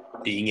one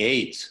being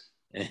AIDS,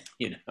 and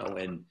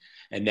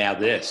now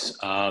this.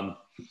 Can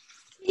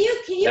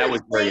you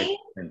explain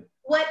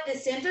what the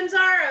symptoms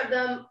are of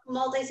the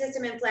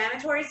multisystem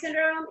inflammatory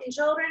syndrome in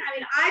children? I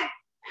mean, I've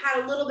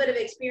had a little bit of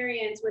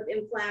experience with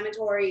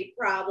inflammatory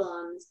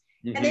problems,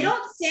 and they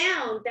don't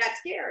sound that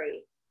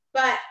scary,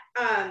 but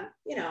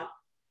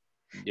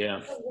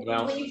yeah.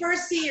 Well, when you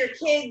first see your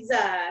kid's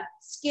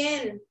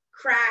skin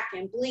crack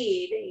and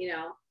bleed,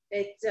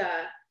 it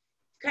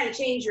kind of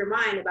changed your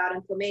mind about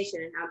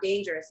inflammation and how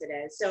dangerous it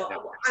is. So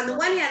on the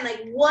one hand,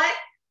 like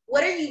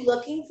what are you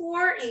looking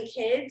for in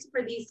kids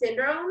for these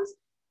syndromes,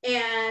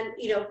 and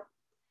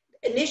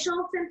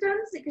initial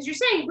symptoms? Because you're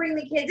saying bring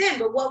the kids in,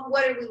 but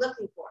what are we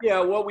looking for? Yeah,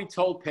 what we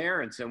told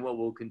parents and what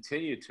we'll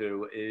continue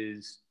to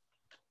is,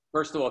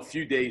 first of all, a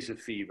few days of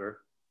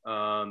fever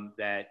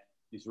that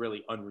is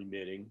really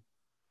unremitting,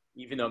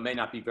 even though it may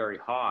not be very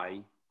high,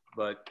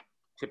 but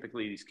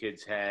typically these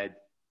kids had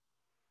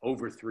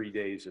over 3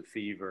 days of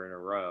fever in a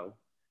row.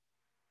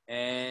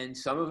 And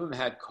some of them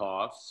had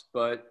coughs,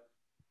 but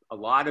a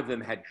lot of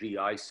them had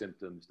GI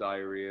symptoms: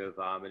 diarrhea,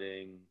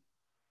 vomiting,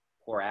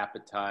 poor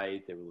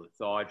appetite. They were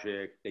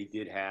lethargic. They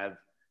did have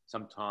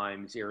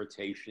sometimes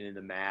irritation in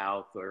the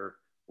mouth, or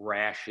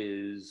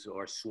rashes,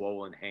 or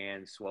swollen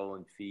hands,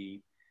 swollen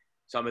feet.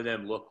 Some of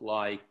them look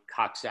like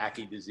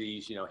Coxsackie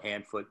disease,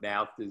 hand, foot,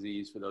 mouth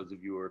disease, for those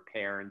of you who are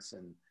parents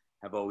and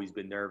have always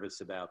been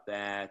nervous about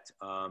that.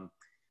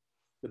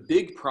 The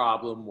big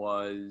problem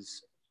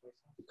was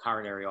the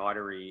coronary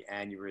artery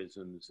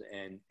aneurysms.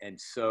 And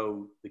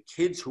so the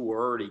kids who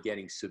were already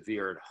getting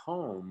severe at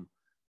home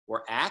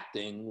were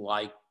acting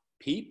like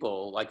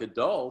people, like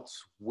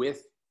adults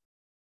with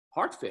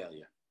heart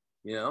failure,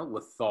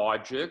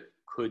 lethargic,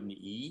 couldn't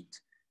eat,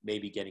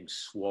 maybe getting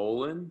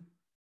swollen,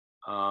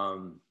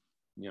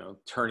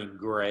 turning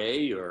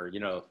gray, or,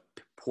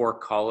 poor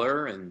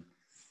color. And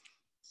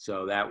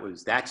so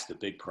that's the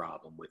big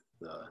problem with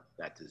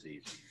that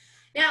disease.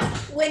 Now,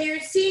 when you're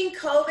seeing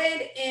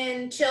COVID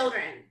in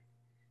children,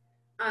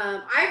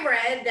 I've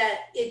read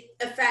that it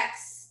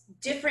affects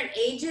different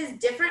ages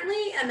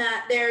differently, and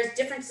that there's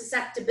different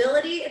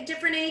susceptibility at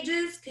different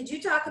ages. Could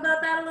you talk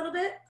about that a little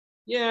bit?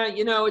 Yeah,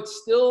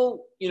 it's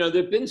still,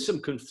 there've been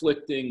some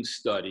conflicting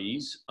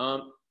studies.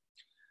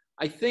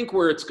 I think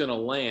where it's going to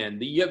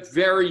land, the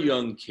very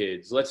young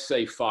kids, let's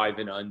say 5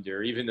 and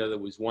under, even though there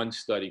was one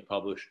study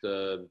published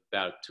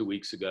about 2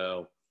 weeks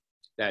ago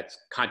that's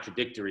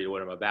contradictory to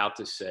what I'm about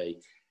to say,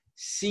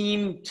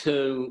 seem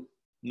to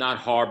not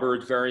harbor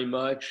it very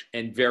much,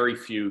 and very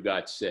few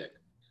got sick.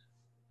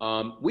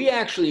 We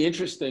actually,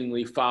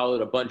 interestingly,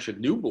 followed a bunch of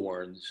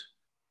newborns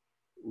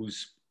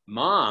whose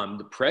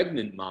the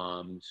pregnant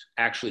moms,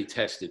 actually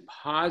tested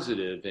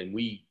positive, and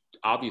we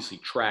obviously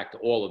tracked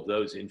all of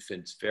those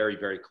infants very,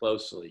 very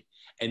closely,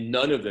 and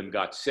none of them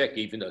got sick,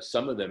 even though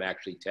some of them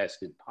actually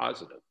tested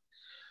positive.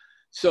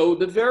 So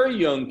the very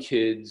young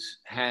kids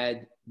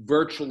had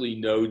virtually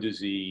no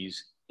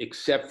disease,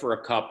 except for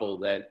a couple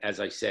that, as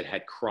I said,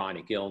 had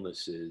chronic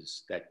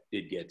illnesses that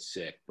did get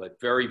sick, but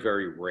very,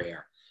 very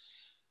rare.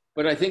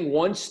 But I think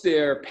once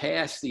they're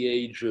past the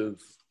age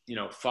of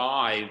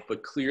 5,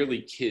 but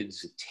clearly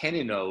kids 10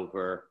 and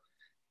over,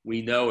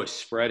 we know are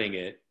spreading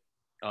it.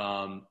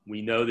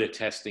 We know they're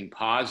testing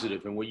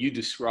positive. And what you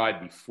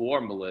described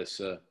before,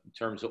 Melissa, in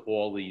terms of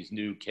all these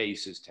new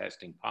cases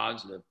testing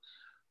positive,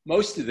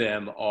 most of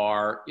them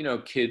are,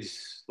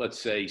 kids, let's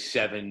say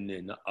 7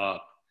 and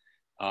up,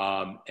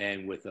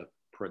 and with a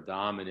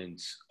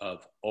predominance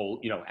of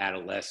old,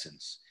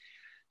 adolescents.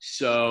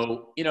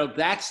 So,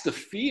 that's the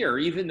fear,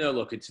 even though,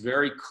 look, it's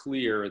very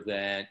clear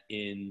that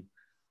in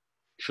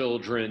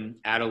children,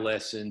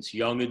 adolescents,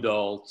 young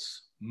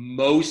adults,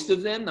 most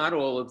of them, not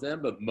all of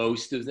them, but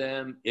most of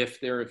them, if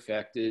they're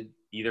affected,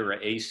 either are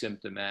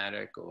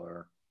asymptomatic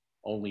or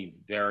only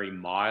very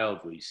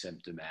mildly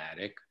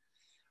symptomatic.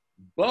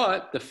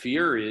 But the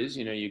fear is,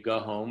 you go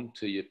home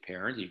to your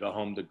parents, you go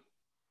home to,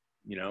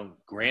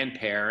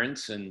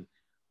 grandparents and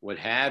what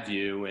have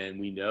you, and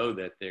we know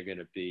that they're going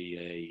to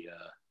be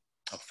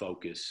a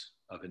focus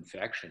of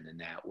infection in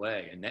that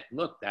way. And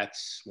look,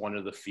 that's one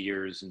of the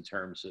fears in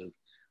terms of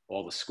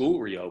all the school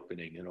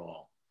reopening and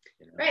all.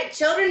 Right.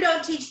 Children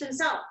don't teach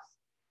themselves,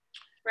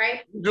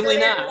 right? Usually so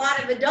there's not. a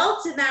lot of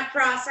adults in that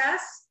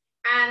process,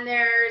 and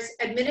there's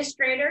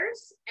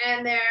administrators,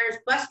 and there's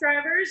bus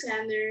drivers,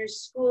 and there's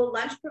school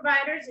lunch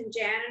providers and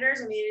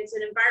janitors. I mean, it's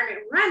an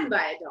environment run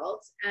by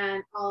adults,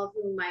 and all of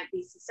whom might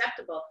be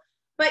susceptible.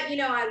 But,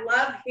 I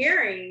love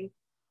hearing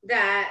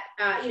that,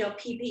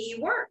 PPE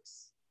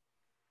works,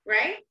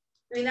 right?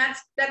 I mean,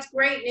 that's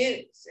great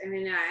news. I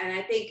mean, and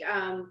I think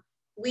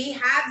we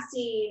have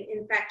seen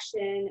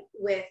infection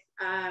with,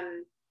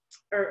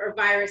 or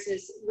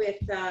viruses with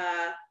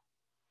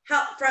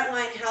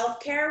frontline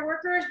healthcare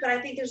workers, but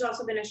I think there's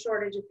also been a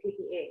shortage of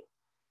PPE.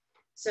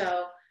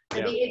 So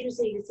it'd be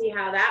interesting to see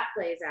how that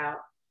plays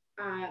out.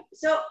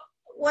 So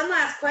one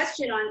last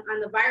question on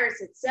the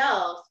virus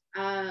itself.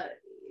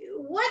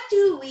 What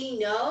do we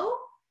know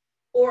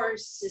or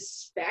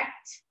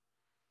suspect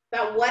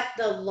about what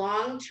the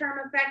long-term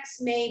effects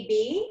may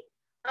be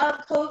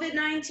of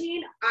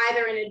COVID-19,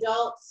 either in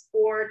adults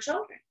or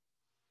children?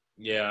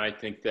 Yeah, I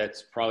think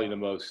that's probably the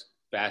most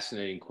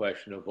fascinating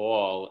question of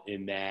all,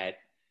 in that,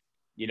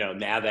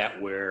 now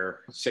that we're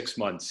 6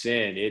 months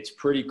in, it's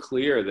pretty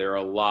clear there are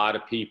a lot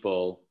of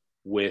people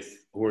who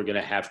are going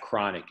to have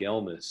chronic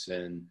illness.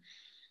 And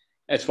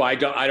that's why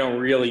I don't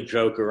really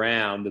joke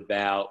around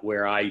about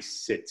where I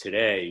sit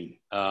today.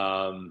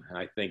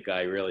 I think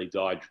I really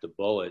dodged a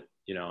bullet.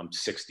 I'm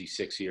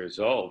 66 years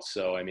old.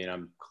 So, I mean,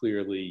 I'm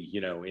clearly,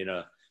 in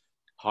a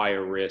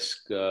higher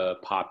risk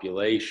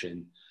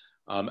population.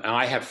 And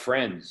I have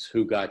friends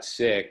who got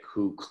sick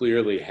who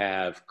clearly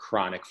have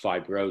chronic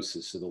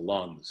fibrosis of the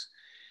lungs.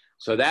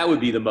 So that would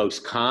be the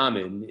most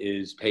common,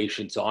 is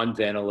patients on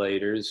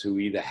ventilators who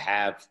either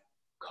have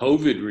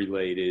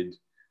COVID-related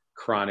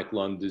chronic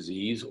lung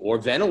disease or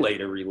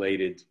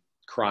ventilator-related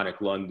chronic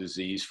lung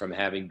disease from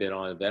having been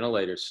on a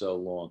ventilator so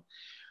long.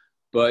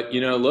 But,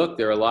 look,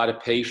 there are a lot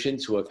of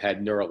patients who have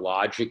had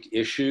neurologic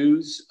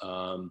issues.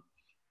 In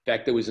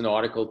fact, there was an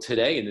article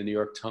today in the New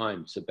York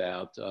Times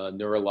about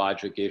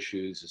neurologic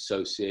issues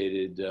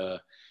associated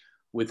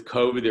with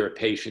COVID. There are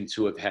patients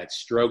who have had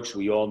strokes.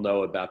 We all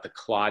know about the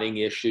clotting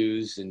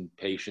issues in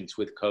patients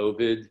with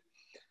COVID.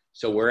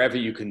 So wherever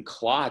you can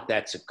clot,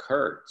 that's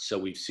occurred. So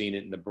we've seen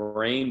it in the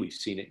brain. We've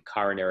seen it in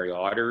coronary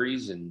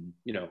arteries and,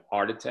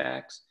 heart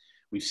attacks.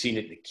 We've seen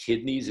it in the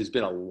kidneys. There's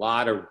been a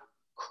lot of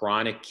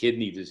chronic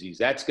kidney disease.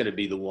 That's going to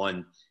be the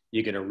one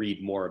you're going to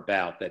read more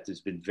about, that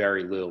there's been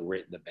very little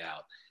written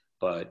about.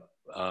 But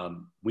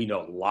we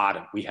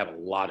have a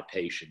lot of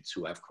patients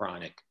who have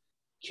chronic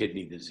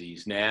kidney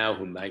disease now,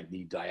 who might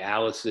need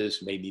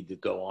dialysis, may need to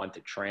go on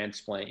to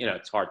transplant.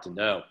 It's hard to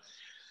know.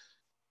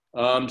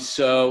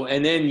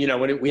 And then,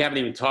 we haven't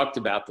even talked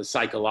about the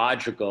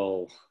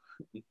psychological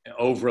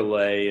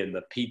overlay and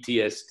the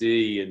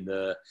PTSD and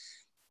the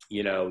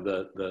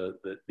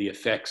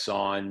effects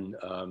on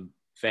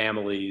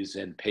families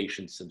and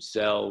patients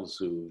themselves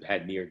who've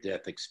had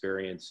near-death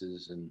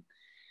experiences. And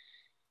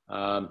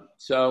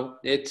so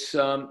there's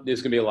going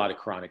to be a lot of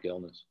chronic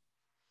illness.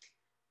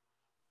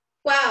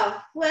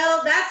 Wow.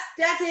 Well,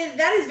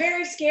 that is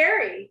very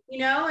scary,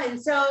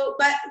 and so,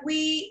 but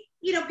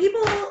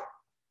people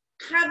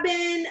have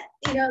been,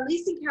 at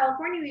least in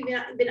California,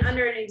 we've been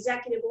under an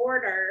executive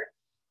order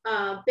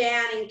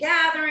banning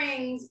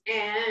gatherings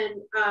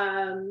and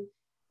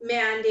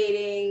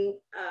mandating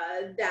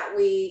that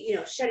we,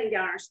 shutting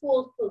down our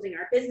schools, closing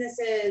our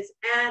businesses.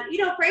 And,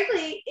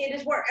 frankly, it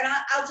has worked. And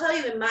I'll tell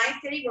you, in my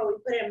city, where we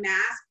put a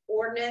mask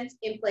ordinance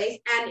in place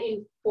and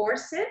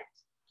enforce it,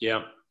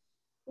 yeah,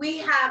 we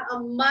have a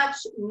much,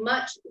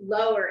 much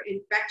lower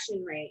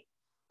infection rate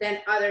than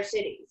other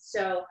cities.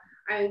 So,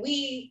 I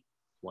mean,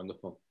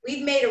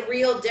 we've made a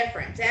real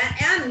difference,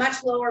 and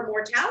much lower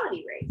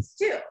mortality rates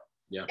too.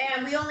 Yeah.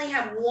 And we only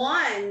have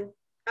one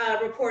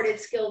reported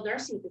skilled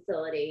nursing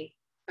facility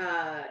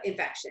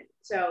infection.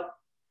 So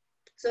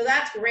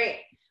that's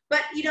great.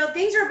 But,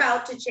 things are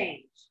about to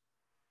change,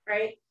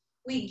 right?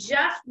 We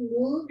just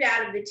moved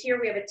out of the tier.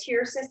 We have a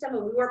tier system,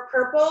 and we were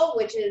purple,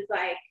 which is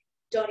like,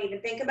 don't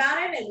even think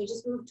about it. And we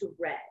just moved to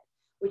red,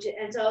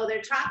 and so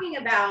they're talking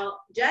about,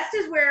 just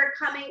as we're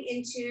coming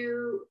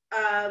into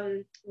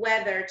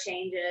weather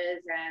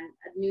changes and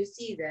a new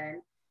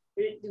season,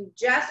 we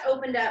just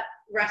opened up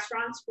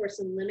restaurants for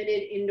some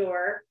limited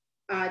indoor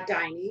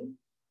dining.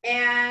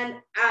 And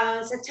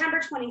September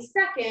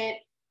 22nd,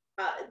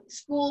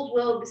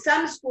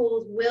 some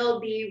schools will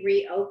be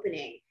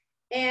reopening.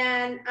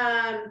 And,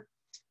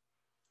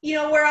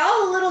 we're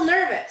all a little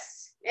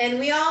nervous, and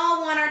we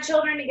all want our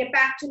children to get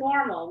back to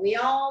normal. We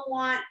all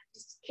want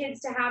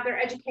kids to have their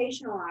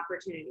educational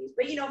opportunities.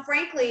 But,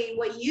 frankly,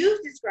 what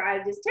you've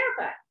described is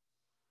terrifying,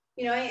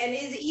 and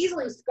is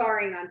easily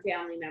scarring on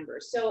family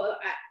members. So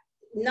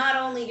not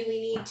only do we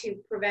need to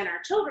prevent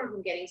our children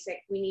from getting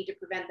sick, we need to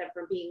prevent them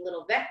from being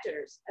little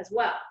vectors as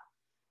well.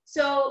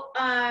 So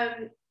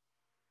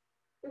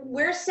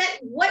we're set.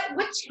 What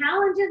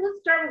challenges?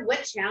 Let's start with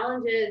what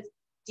challenges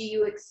do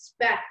you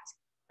expect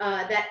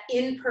that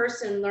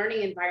in-person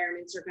learning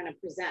environments are going to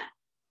present?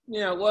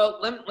 Yeah, well,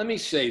 let me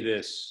say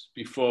this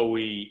before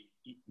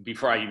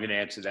I even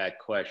answer that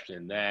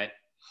question, that,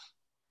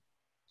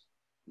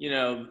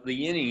 the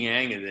yin and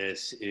yang of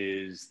this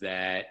is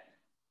that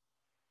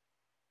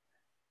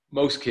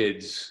most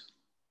kids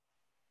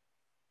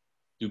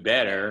do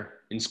better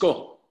in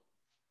school,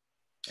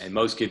 and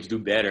most kids do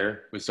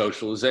better with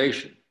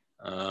socialization.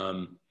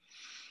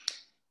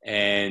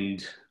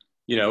 And,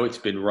 it's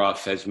been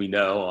rough, as we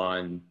know,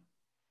 on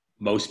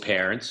most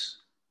parents,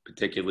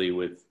 particularly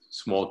with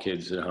small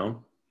kids at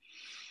home.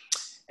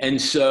 And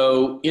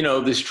so,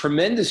 there's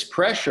tremendous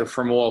pressure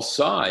from all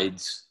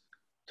sides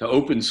to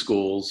open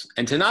schools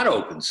and to not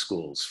open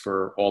schools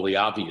for all the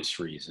obvious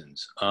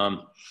reasons.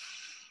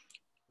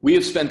 We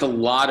have spent a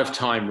lot of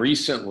time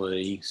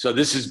recently, so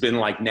this has been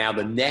like now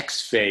the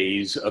next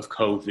phase of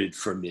COVID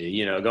for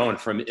me, going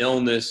from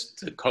illness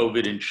to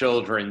COVID in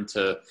children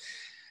to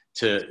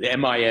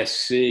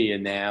MISC,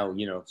 and now,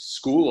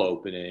 school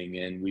opening.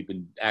 And we've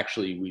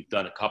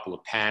done a couple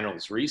of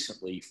panels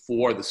recently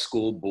for the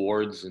school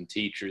boards and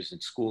teachers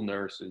and school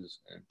nurses.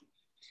 And,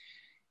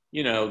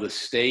 the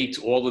states,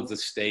 all of the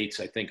states,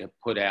 I think, have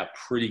put out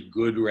pretty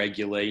good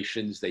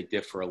regulations. They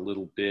differ a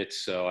little bit,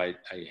 so I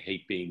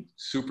hate being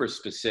super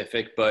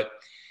specific. But,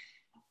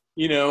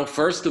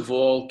 first of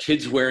all,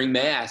 kids wearing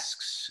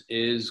masks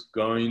is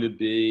going to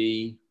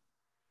be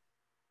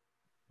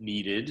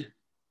needed.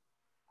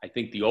 I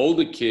think the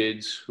older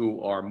kids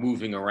who are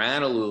moving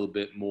around a little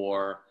bit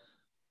more,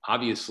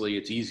 obviously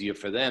it's easier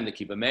for them to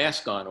keep a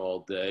mask on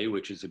all day,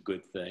 which is a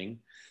good thing.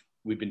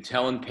 We've been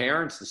telling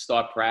parents to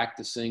start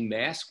practicing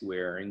mask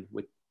wearing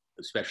with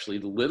especially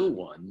the little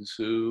ones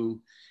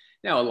who,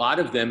 now a lot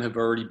of them have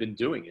already been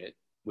doing it,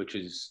 which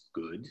is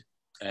good.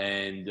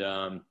 And,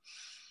 and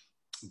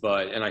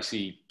I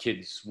see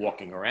kids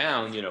walking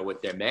around,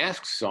 with their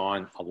masks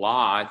on a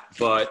lot,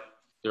 but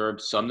there are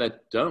some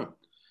that don't.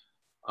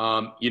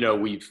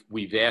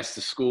 We've asked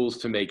the schools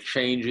to make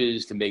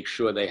changes to make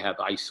sure they have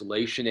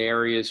isolation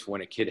areas for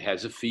when a kid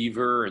has a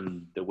fever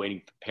and they're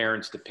waiting for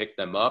parents to pick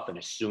them up and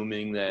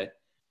assuming that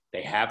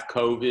they have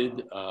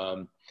COVID.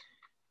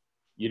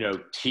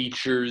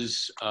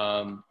 Teachers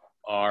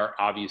are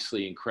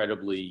obviously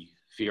incredibly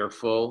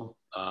fearful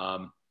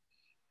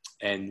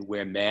and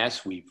wear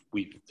masks.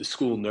 The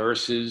school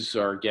nurses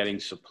are getting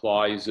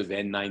supplies of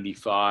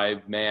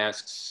N95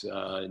 masks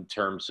in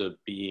terms of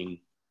being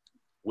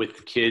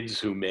with kids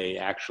who may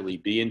actually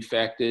be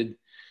infected.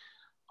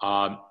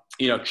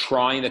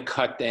 Trying to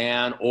cut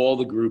down all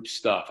the group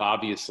stuff,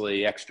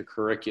 obviously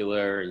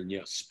extracurricular and,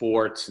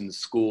 sports in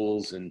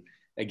schools. And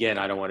again,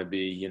 I don't want to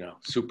be,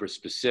 super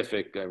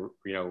specific,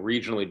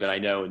 regionally, but I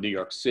know in New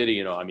York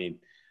City,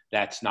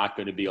 that's not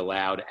going to be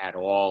allowed at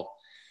all.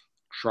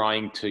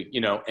 Trying to,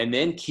 and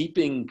then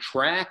keeping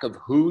track of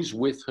who's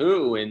with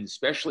who, and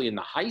especially in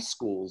the high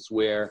schools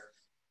where,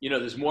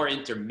 there's more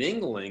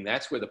intermingling.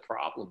 That's where the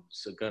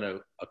problems are going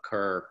to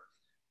occur,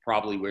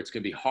 probably, where it's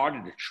going to be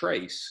harder to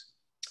trace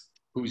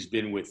who's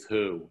been with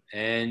who.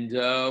 And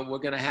we're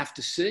going to have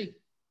to see.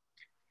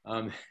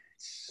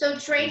 So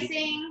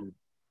tracing,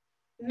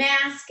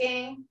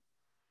 masking,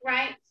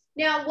 right?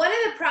 Now, one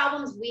of the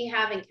problems we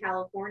have in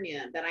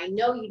California that I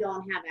know you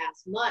don't have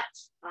as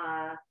much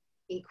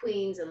in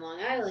Queens and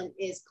Long Island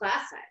is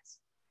class size,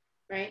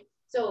 right?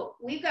 So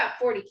we've got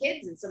 40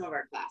 kids in some of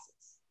our classes.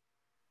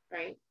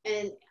 Right.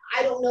 And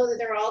I don't know that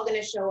they're all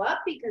going to show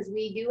up because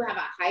we do have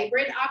a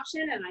hybrid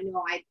option. And I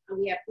know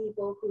we have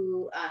people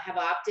who have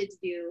opted to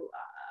do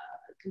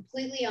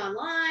completely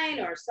online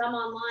or some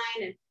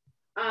online.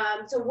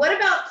 And so what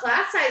about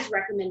class size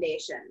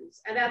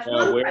recommendations? And that's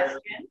one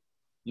question.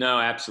 No,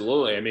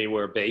 absolutely.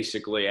 We're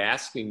basically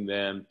asking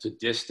them to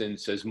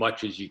distance as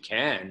much as you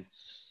can.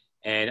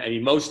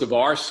 And most of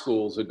our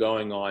schools are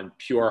going on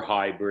pure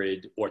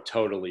hybrid or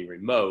totally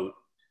remote.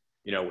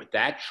 With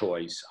that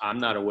choice, I'm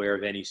not aware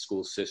of any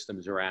school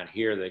systems around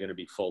here that are going to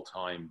be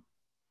full-time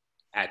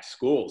at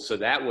school. So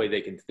that way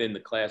they can thin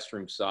the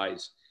classroom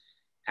size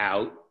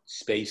out,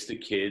 space the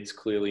kids,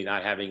 clearly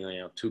not having,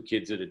 two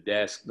kids at a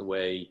desk the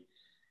way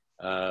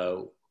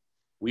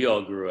we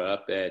all grew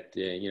up at,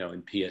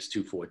 in PS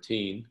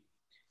 214.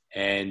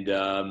 And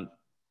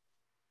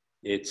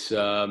it's,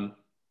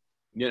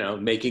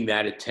 making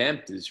that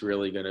attempt is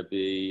really going to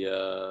be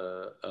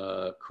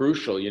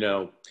crucial,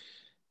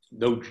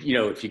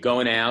 if you're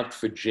going out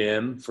for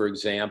gym, for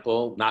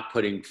example, not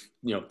putting,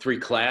 3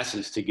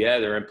 classes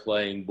together and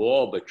playing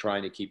ball, but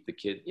trying to keep the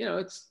kid,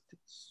 it's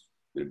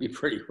going to be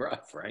pretty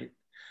rough, right?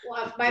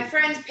 Well, my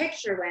friend's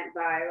picture went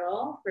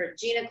viral for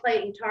Gina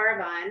Clayton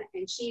Tarvon,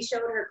 and she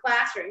showed her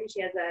classroom.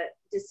 She has a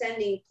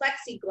descending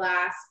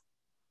plexiglass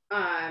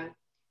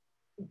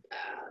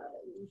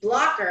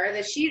blocker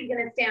that she's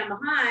going to stand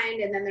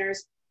behind. And then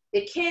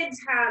the kids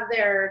have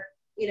their,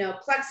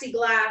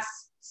 plexiglass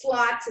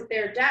slots at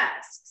their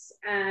desks.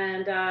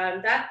 And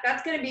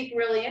that's going to be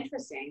really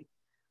interesting.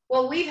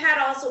 Well, we've had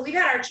our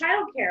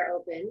childcare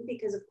open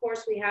because of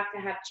course we have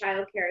to have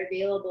childcare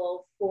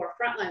available for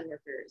frontline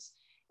workers.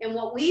 And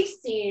what we've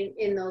seen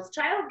in those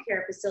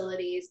childcare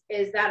facilities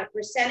is that a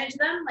percentage of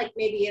them, like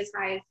maybe as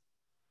high as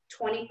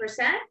 20%,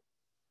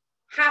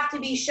 have to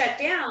be shut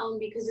down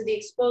because of the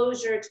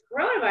exposure to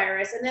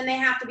coronavirus. And then they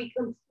have to be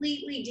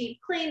completely deep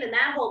cleaned. And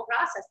that whole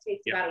process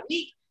takes about a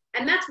week.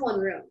 And that's one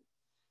room.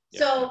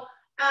 So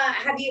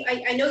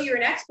I know you're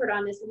an expert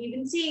on this. Have you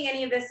been seeing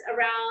any of this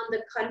around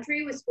the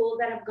country with schools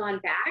that have gone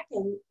back?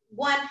 And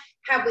one,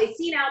 have we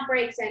seen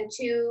outbreaks? And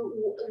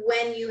two,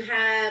 when you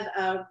have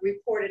a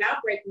reported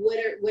outbreak,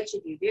 what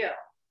should you do?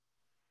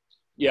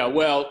 Yeah,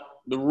 well,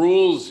 the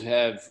rules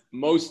have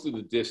most of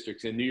the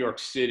districts in New York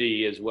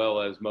City, as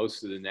well as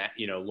most of the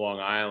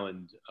Long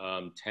Island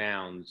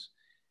towns.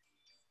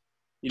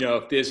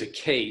 If there's a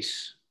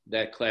case,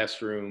 that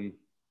classroom.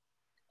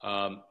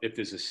 If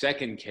there's a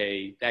second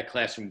case, that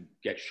classroom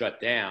gets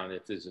shut down.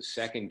 If there's a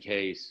second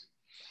case,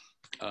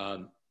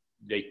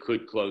 they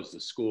could close the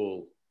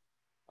school.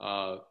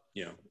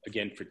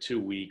 Again for 2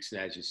 weeks,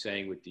 and as you're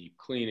saying, with deep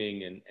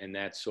cleaning and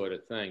that sort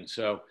of thing.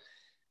 So.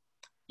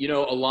 A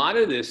lot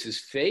of this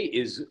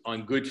is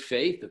on good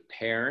faith of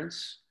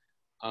parents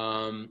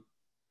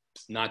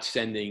not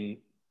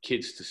sending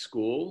kids to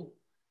school.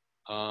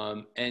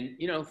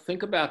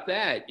 Think about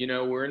that.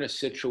 We're in a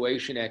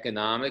situation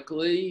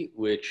economically,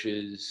 which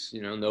is,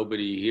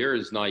 nobody here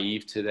is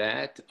naive to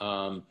that,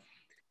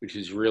 which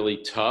is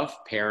really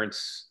tough.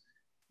 Parents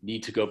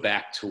need to go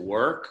back to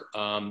work.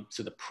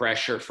 So the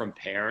pressure from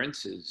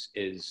parents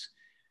is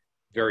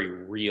very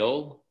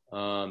real.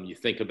 You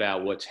think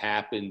about what's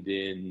happened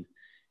in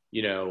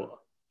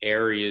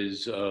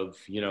areas of,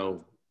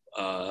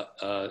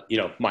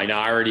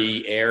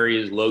 minority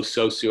areas, low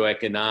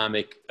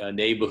socioeconomic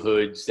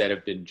neighborhoods that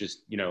have been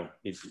just, in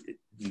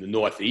the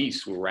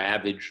Northeast were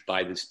ravaged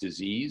by this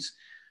disease.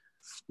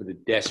 They're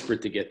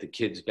desperate to get the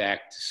kids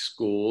back to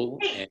school.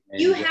 Hey,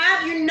 you're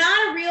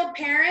not a real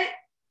parent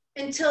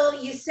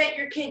until you sent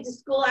your kid to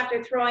school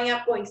after throwing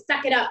up, going,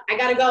 suck it up, I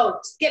gotta go,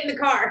 just get in the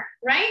car,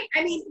 right?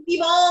 I mean,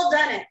 we've all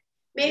done it.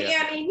 Maybe,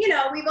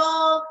 we've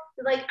all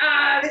like,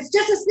 it's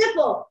just a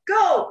sniffle,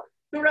 go,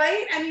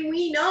 right? I mean,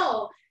 we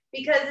know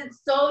because it's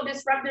so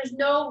disruptive. There's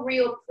no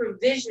real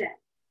provision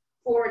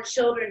for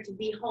children to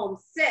be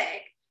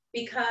homesick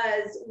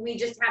because we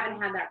just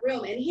haven't had that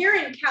room. And here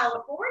in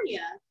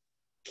California,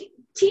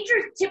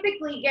 teachers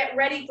typically get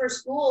ready for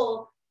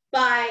school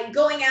by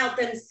going out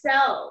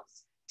themselves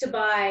to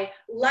buy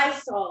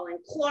Lysol and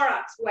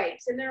Clorox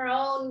wipes and their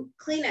own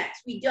Kleenex.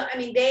 They don't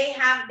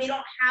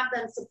have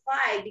them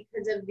supplied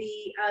because of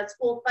the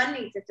school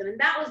funding system. And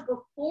that was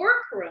before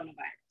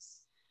coronavirus,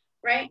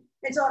 right?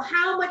 And so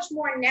how much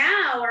more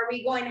now are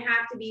we going to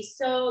have to be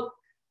so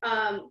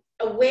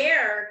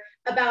aware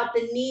about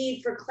the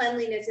need for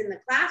cleanliness in the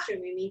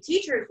classroom? I mean,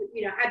 teachers,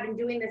 have been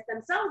doing this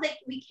themselves.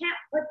 We can't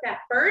put that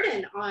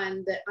burden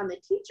on the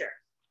teacher.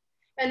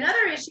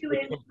 Another issue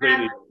is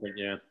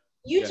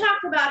you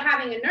talked about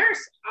having a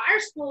nurse. Our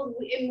school,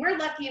 and we're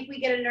lucky if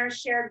we get a nurse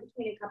shared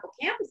between a couple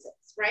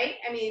campuses, right?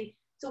 I mean,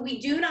 so we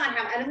do not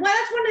have, and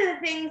that's one of the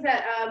things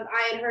that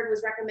I had heard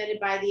was recommended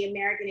by the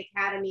American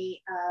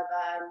Academy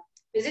of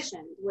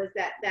Physicians, was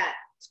that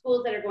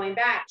schools that are going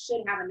back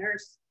should have a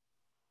nurse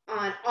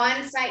on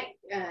site.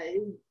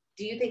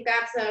 Do you think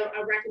that's a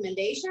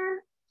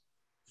recommendation?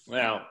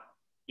 Well,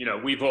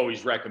 we've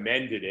always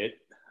recommended it.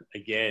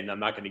 Again, I'm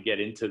not going to get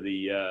into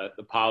the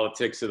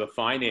politics of the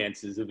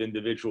finances of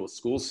individual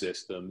school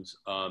systems.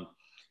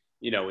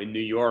 In New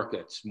York,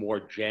 it's more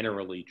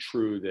generally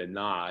true than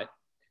not.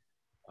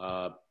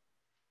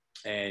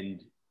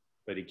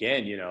 But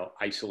again,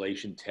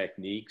 isolation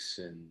techniques,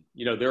 and,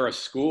 there are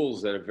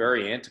schools that are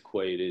very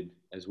antiquated,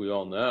 as we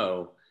all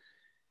know,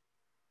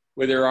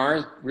 where there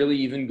aren't really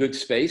even good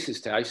spaces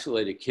to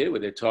isolate a kid, where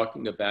they're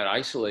talking about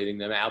isolating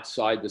them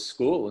outside the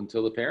school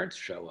until the parents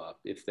show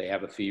up if they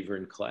have a fever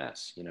in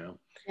class,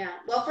 Yeah,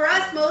 well, for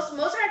us, most of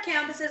our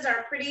campuses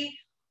are pretty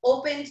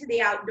open to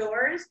the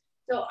outdoors.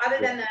 So other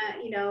than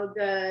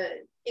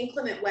the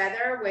inclement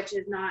weather, which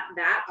is not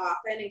that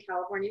often in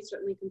California,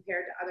 certainly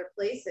compared to other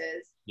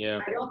places. Yeah.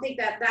 I don't think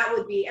that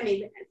would be,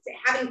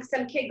 having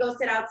some kid go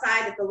sit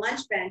outside at the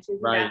lunch bench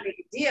isn't that big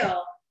a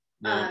deal,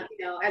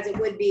 as it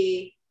would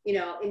be,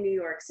 in New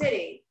York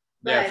City.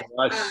 But,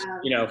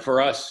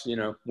 for us,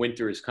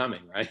 winter is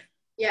coming, right?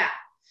 Yeah.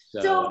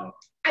 So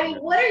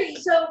what are you,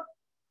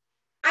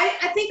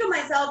 I think of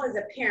myself as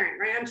a parent,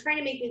 right? I'm trying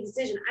to make the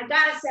decision. I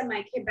got to send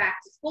my kid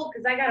back to school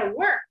because I got to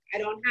work. I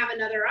don't have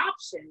another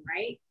option,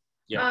 right?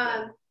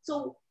 Yeah.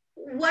 So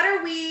what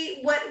do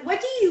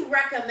you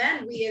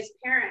recommend we as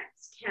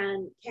parents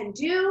can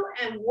do,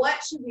 and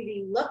what should we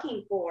be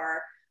looking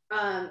for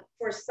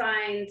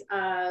signs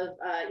of,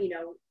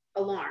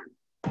 alarm?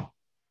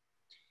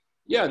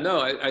 Yeah,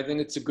 no, I think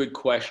it's a good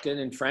question.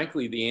 And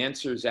frankly, the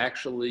answer is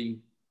actually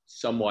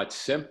somewhat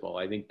simple.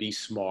 I think be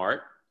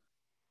smart,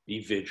 be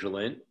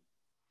vigilant,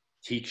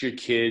 teach your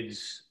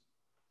kids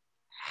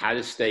how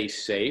to stay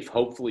safe.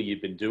 Hopefully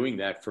you've been doing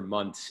that for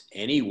months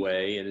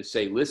anyway, and to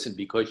say, listen,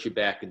 because you're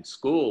back in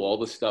school, all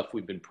the stuff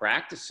we've been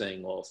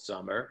practicing all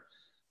summer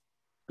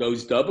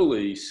goes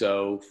doubly.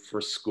 So for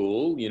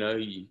school, you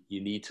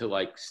need to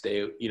like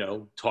stay,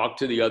 talk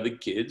to the other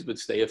kids, but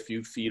stay a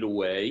few feet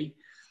away,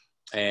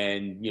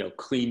 and,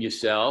 clean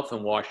yourself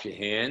and wash your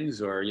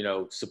hands, or,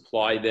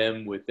 supply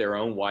them with their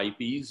own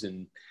wipies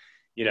and,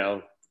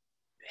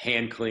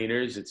 hand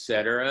cleaners,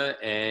 etc.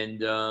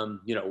 And,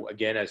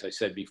 again, as I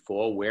said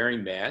before,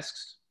 wearing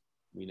masks,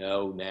 we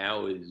know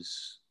now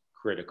is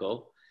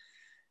critical.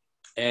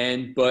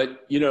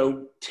 But,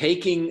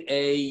 taking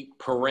a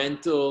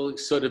parental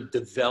sort of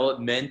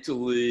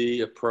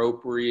developmentally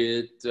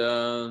appropriate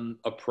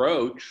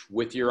approach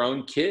with your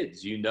own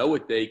kids. You know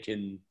what they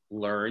can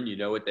learn, you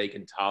know what they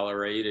can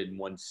tolerate in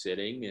one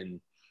sitting.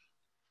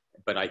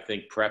 But I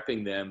think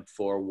prepping them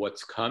for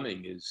what's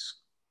coming is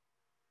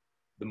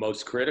the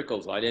most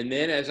critical side. And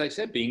then, as I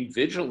said, being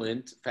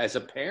vigilant as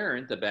a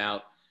parent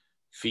about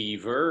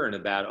fever and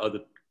about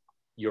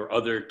your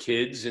other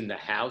kids in the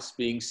house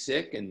being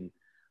sick, and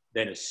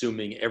then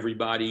assuming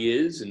everybody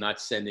is, and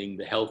not sending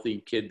the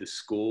healthy kid to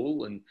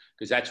school, and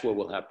because that's where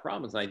we'll have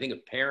problems. And I think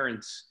if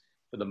parents,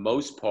 for the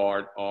most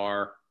part,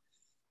 are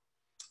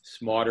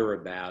smarter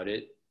about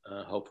it,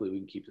 hopefully we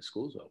can keep the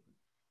schools open.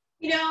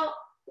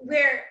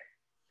 Where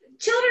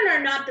children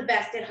are not the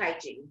best at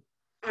hygiene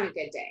on a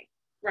good day,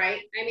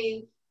 right? I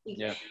mean,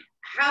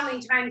 how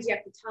many times you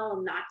have to tell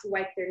them not to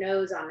wipe their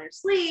nose on their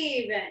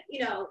sleeve, and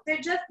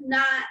they're just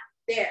not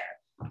there.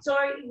 So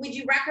would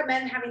you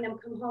recommend having them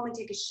come home and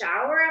take a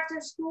shower after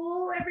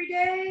school every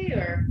day?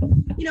 Or,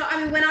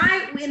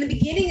 in the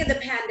beginning of the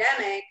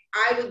pandemic,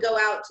 I would go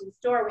out to the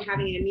store. We're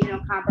having an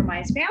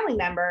immunocompromised family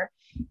member.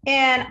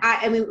 And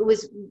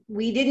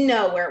we didn't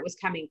know where it was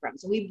coming from.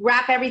 So we'd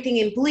wrap everything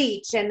in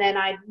bleach, and then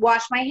I'd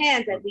wash my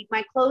hands. I'd leave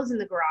my clothes in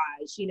the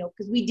garage,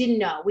 because we didn't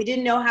know. We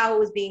didn't know how it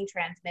was being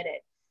transmitted.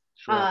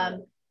 Sure.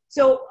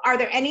 So are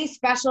there any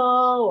special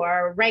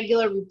or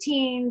regular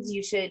routines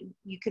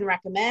you can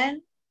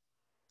recommend?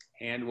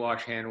 Hand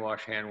wash, hand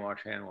wash, hand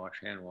wash, hand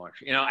wash, hand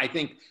wash. I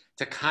think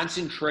to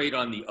concentrate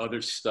on the other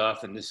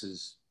stuff, and this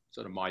is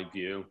sort of my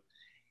view,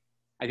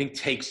 I think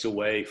takes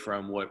away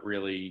from what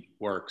really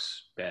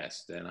works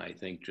best. And I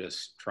think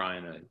just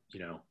trying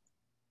to,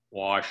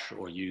 wash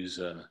or use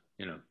a,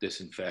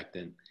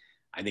 disinfectant,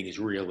 I think is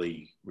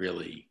really,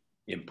 really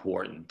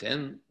important.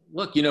 And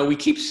look, we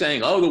keep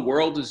saying, oh, the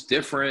world is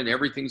different.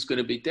 Everything's going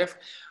to be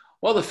different.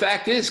 Well, the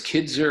fact is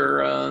kids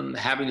are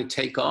having to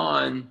take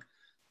on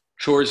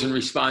chores and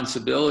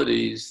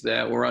responsibilities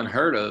that were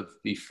unheard of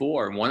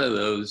before. And one of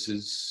those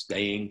is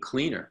staying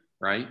cleaner,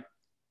 right?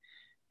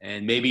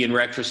 And maybe in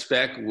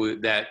retrospect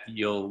that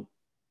you'll,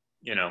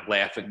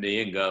 laugh at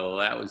me and go, well,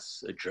 that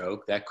was a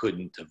joke. That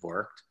couldn't have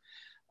worked.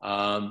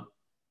 And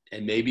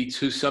maybe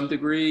to some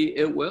degree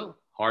it will.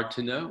 Hard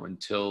to know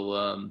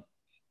until,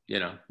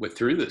 we're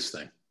through this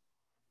thing.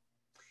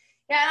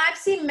 Yeah, and I've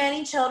seen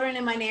many children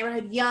in my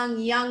neighborhood,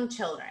 young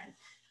children,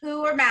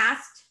 who are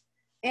masked.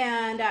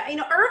 And,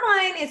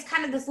 Irvine is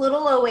kind of this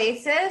little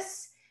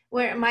oasis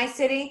where my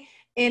city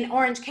in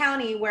Orange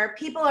County, where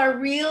people are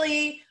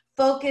really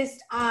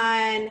focused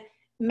on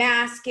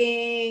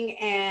masking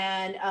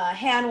and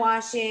hand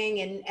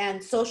washing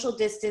and social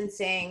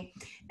distancing.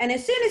 And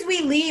as soon as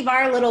we leave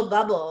our little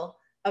bubble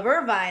of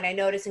Irvine, I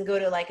notice, and go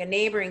to like a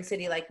neighboring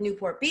city like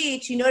Newport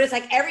Beach, you notice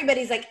like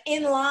everybody's like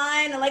in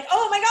line and like,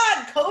 oh my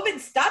God, COVID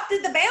stopped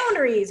at the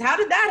boundaries. How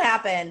did that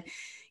happen?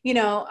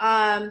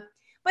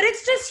 But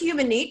it's just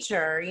human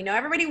nature.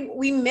 Everybody,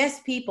 we miss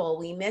people,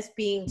 we miss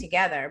being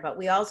together, but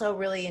we also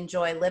really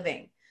enjoy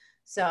living.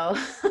 So,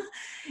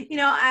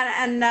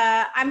 and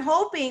I'm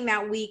hoping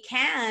that we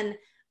can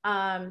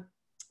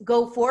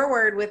go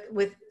forward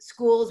with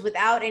schools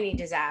without any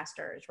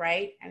disasters,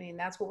 right? I mean,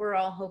 that's what we're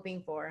all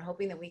hoping for,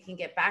 hoping that we can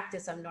get back to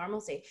some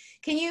normalcy.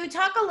 Can you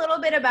talk a little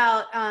bit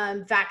about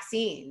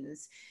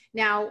vaccines?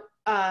 Now,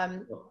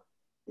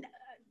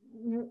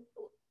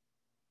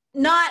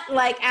 not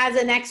like as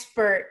an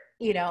expert,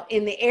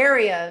 in the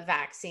area of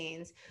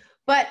vaccines,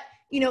 but,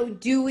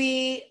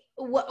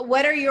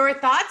 what are your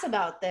thoughts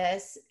about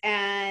this,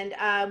 and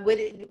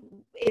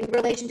in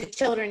relation to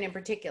children in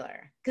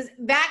particular? Because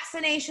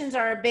vaccinations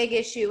are a big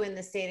issue in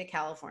the state of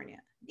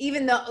California,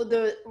 even though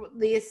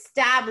the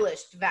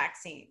established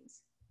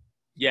vaccines.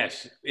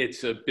 Yes,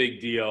 it's a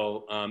big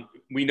deal.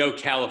 We know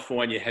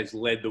California has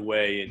led the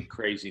way in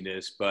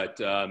craziness,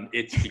 but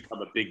it's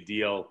become a big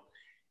deal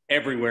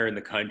everywhere in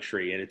the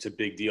country, and it's a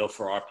big deal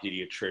for our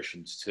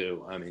pediatricians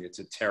too. I mean, it's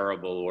a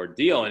terrible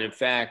ordeal. And in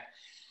fact,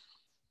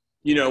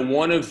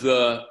 one of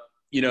the,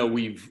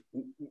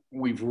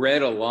 we've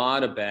read a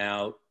lot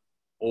about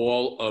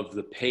all of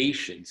the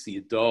patients, the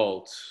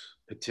adults,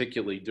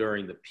 particularly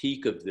during the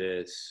peak of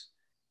this,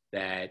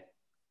 that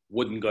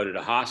wouldn't go to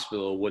the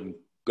hospital, wouldn't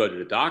go to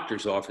the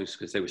doctor's office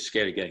because they were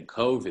scared of getting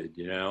COVID,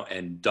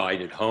 and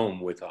died at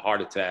home with a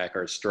heart attack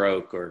or a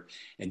stroke,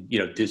 and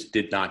just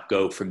did not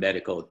go for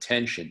medical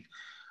attention.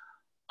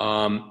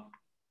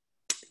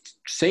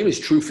 same is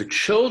true for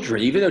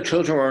children. Even though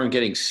children aren't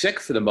getting sick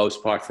for the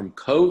most part from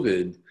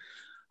COVID,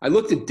 I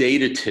looked at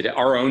data today,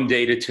 our own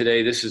data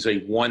today. This is a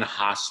one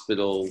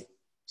hospital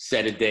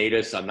set of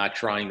data, so I'm not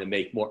trying to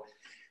make more.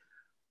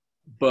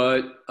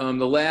 But the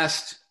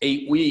last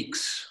 8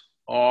 weeks,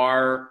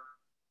 our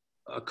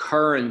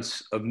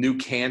occurrence of new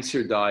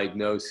cancer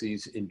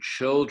diagnoses in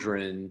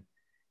children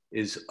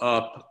is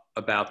up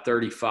about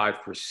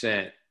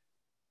 35%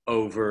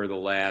 over the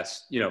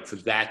last, for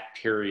that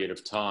period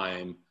of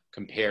time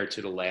compared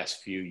to the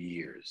last few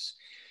years.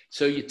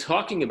 So you're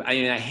talking about,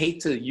 I hate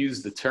to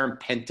use the term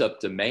pent-up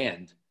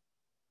demand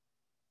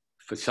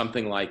for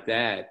something like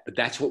that, but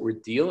that's what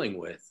we're dealing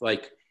with.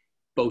 Like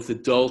both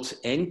adults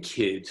and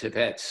kids have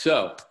had.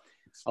 So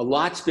a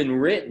lot's been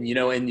written,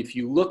 and if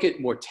you look at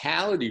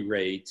mortality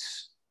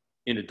rates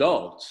in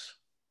adults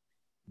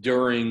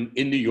in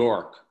New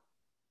York,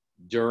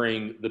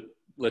 during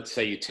let's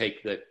say you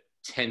take the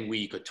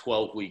 10-week or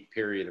 12-week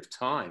period of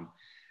time,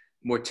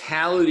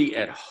 mortality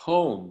at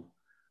home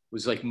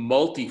was like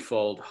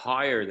multifold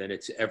higher than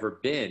it's ever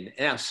been.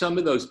 Now, some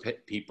of those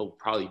people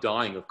probably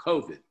dying of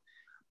COVID,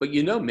 but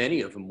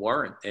many of them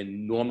weren't.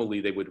 And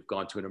normally they would have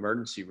gone to an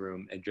emergency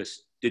room and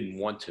just didn't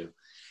want to.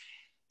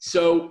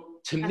 So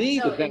to me,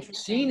 the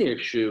vaccine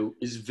issue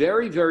is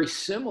very, very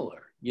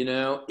similar.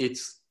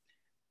 It's,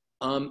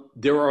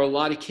 there are a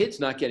lot of kids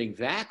not getting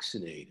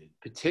vaccinated,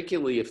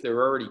 particularly if they're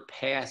already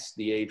past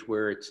the age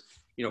where it's,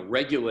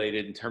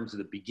 regulated in terms of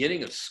the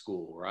beginning of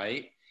school,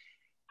 right?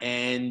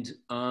 And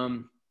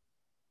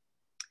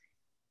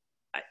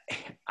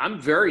I'm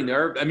very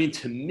nervous. I mean,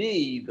 to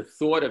me, the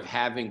thought of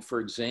having, for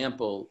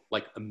example,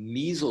 like a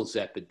measles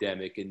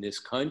epidemic in this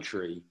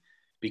country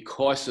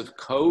because of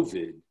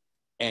COVID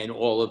and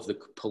all of the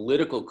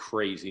political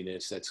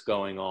craziness that's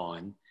going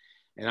on,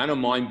 and I don't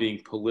mind being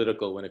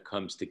political when it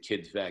comes to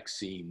kids'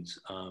 vaccines,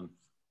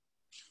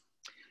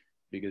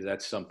 because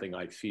that's something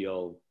I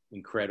feel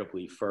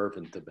incredibly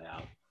fervent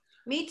about.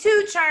 Me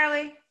too,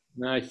 Charlie.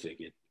 I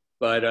figured.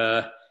 But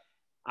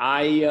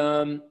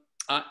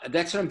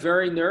that's what I'm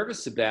very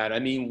nervous about. I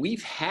mean,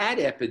 we've had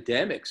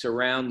epidemics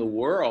around the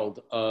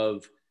world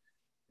of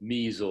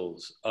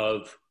measles,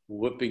 of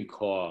whooping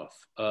cough,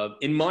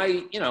 in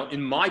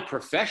my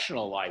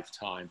professional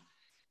lifetime.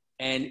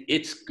 And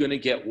it's going to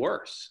get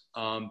worse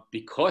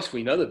because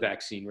we know the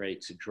vaccine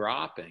rates are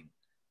dropping.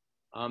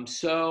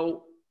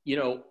 So,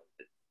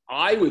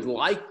 I would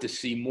like to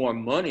see more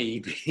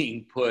money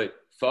being put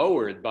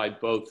forward by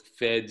both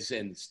feds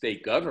and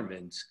state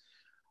governments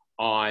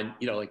on,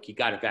 like you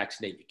got to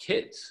vaccinate your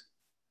kids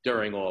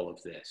during all of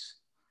this.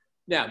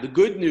 Now, the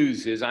good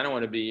news is I don't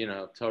want to be,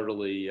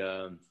 totally,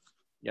 a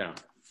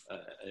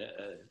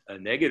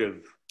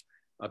negative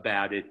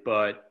about it,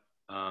 but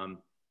the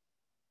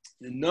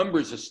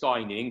numbers are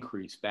starting to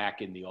increase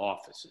back in the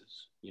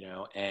offices,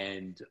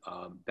 and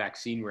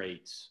vaccine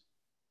rates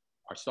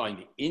are starting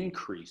to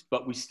increase,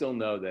 but we still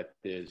know that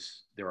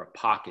there are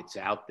pockets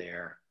out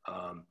there,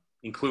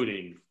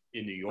 including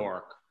in New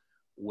York,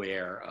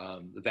 where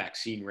the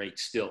vaccine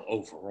rates still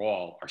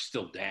overall are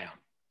still down.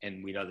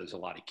 And we know there's a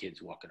lot of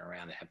kids walking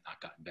around that have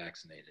not gotten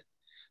vaccinated.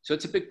 So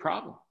it's a big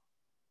problem.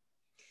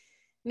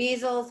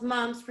 Measles,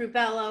 mumps,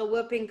 rubella,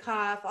 whooping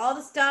cough, all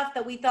the stuff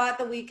that we thought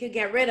that we could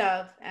get rid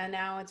of, and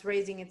now it's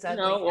raising its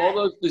ugly head. All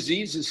those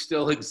diseases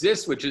still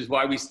exist, which is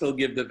why we still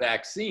give the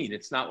vaccine.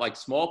 It's not like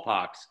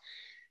smallpox.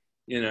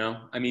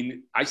 I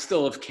mean, I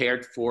still have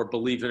cared for,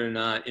 believe it or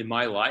not, in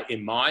my life,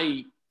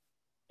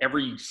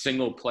 every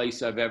single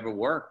place I've ever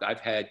worked,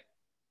 I've had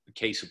a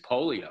case of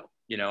polio.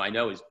 I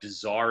know as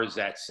bizarre as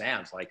that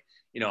sounds, like,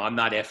 I'm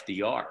not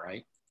FDR,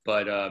 right?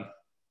 But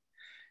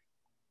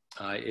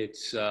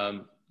it's,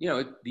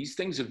 these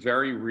things are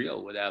very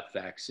real without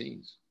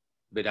vaccines,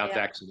 without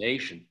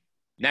vaccination.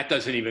 And that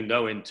doesn't even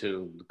go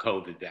into the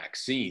COVID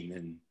vaccine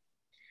and,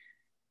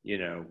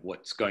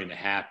 what's going to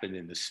happen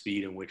and the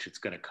speed in which it's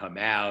going to come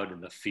out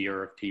and the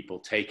fear of people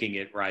taking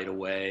it right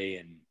away.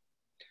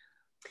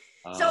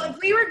 And so if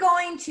we were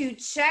going to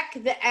check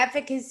the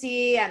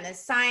efficacy and the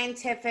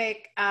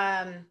scientific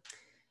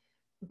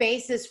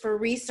basis for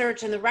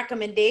research and the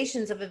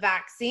recommendations of a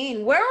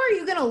vaccine, where are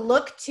you going to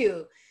look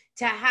to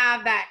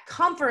have that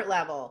comfort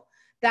level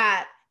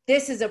that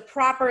this is a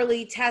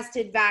properly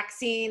tested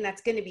vaccine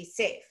that's going to be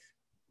safe?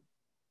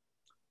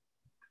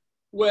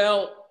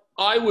 Well,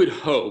 I would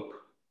hope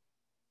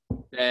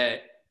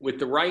that with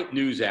the right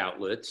news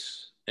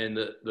outlets and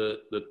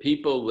the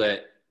people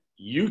that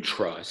you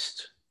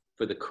trust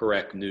for the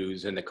correct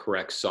news and the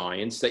correct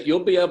science, that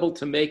you'll be able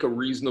to make a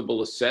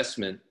reasonable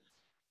assessment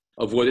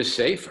of what is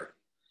safer.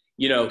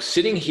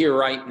 Sitting here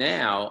right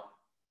now,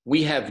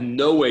 we have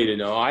no way to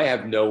know. I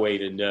have no way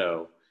to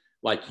know,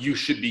 like, you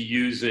should be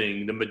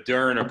using the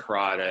Moderna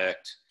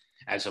product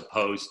as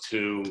opposed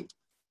to,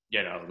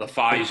 the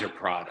Pfizer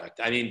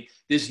product. I mean,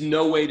 there's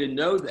no way to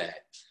know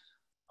that.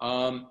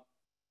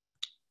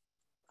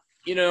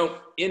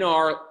 In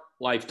our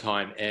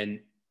lifetime, and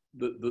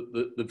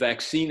the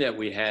vaccine that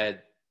we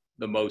had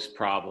the most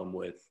problem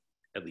with,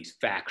 at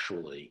least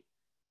factually,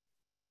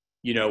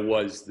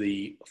 was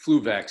the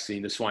flu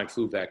vaccine, the swine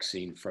flu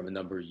vaccine from a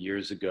number of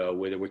years ago,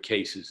 where there were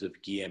cases of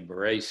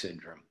Guillain-Barré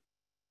syndrome.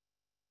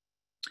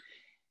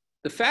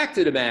 The fact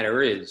of the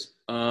matter is,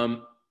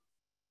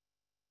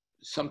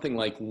 something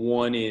like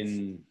 1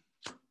 in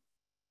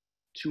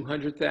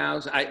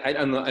 200,000. I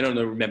don't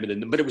know, remember the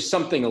number, but it was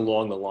something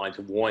along the lines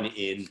of 1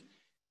 in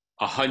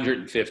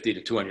 150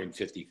 to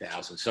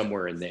 250,000,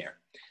 somewhere in there.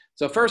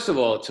 So first of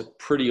all, it's a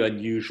pretty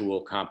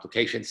unusual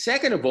complication.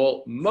 Second of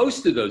all,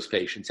 most of those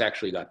patients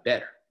actually got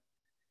better.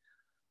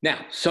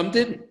 Now, some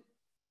didn't,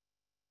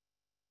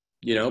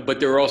 but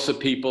there were also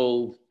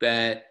people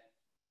that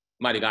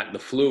might have gotten the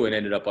flu and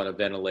ended up on a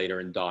ventilator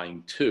and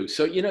dying too.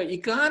 So, you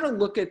got to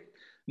look at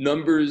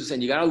numbers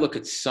and you got to look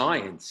at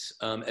science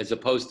as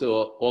opposed to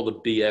all the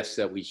BS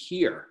that we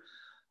hear.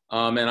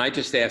 And I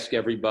just ask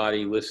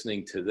everybody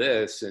listening to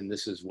this, and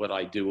this is what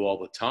I do all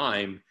the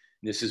time,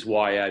 this is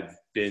why I've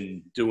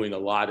been doing a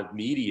lot of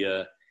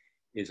media,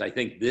 is I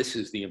think this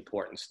is the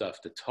important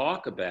stuff to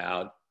talk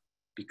about,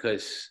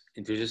 because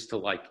just to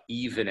like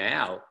even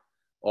out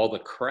all the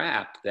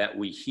crap that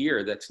we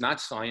hear that's not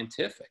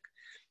scientific.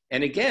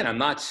 And again, I'm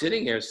not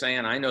sitting here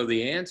saying I know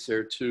the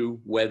answer to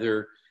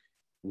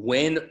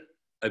when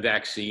a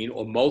vaccine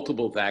or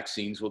multiple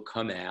vaccines will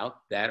come out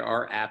that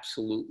are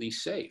absolutely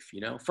safe.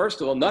 First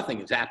of all, nothing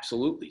is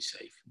absolutely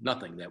safe.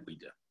 Nothing that we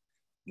do.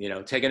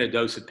 Taking a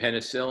dose of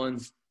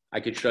penicillin, I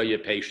could show you a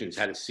patient who's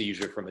had a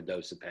seizure from a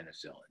dose of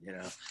penicillin.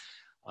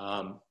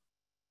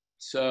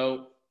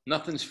 So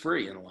nothing's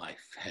free in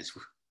life, as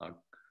our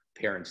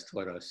parents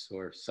taught us,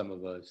 or some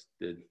of us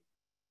did.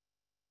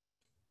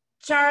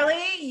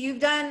 Charlie, you've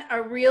done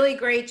a really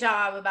great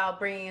job about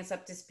bringing us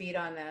up to speed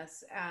on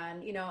this.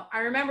 And, I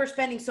remember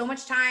spending so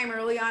much time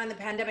early on in the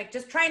pandemic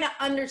just trying to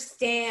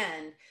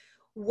understand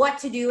what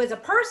to do as a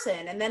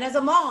person, and then as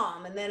a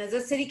mom, and then as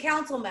a city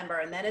council member,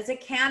 and then as a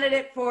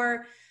candidate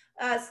for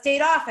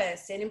state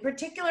office, and in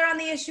particular on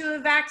the issue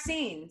of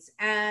vaccines.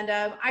 And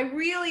I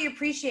really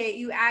appreciate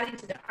you adding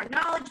to our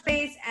knowledge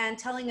base and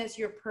telling us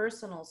your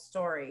personal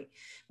story,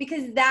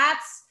 because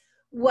that's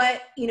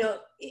what,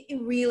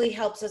 it really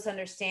helps us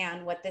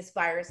understand what this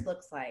virus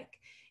looks like.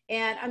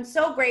 And I'm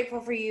so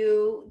grateful for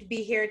you to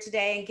be here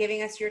today and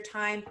giving us your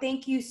time.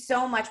 Thank you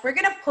so much. We're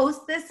going to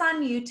post this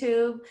on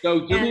YouTube.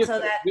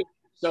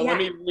 Let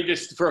me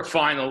just, for a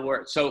final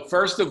word. So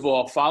first of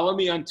all, follow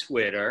me on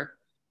Twitter,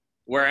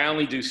 where I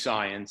only do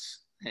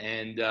science.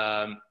 And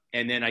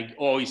then I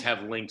always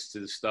have links to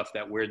the stuff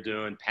that we're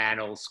doing,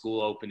 panels,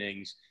 school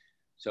openings.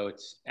 So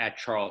it's at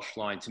Charles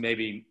Schleien. So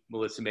maybe,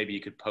 Melissa, maybe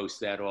you could post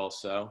that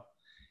also.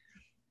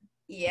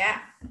 Yeah.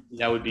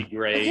 That would be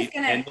great.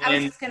 I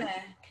was just gonna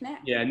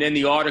connect. Yeah, and then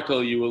the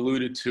article you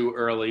alluded to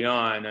early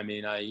on,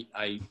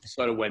 I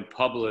sort of went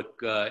public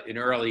in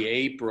early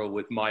April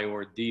with my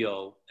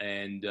ordeal.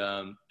 And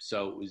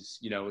so it was,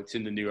 it's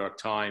in the New York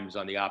Times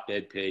on the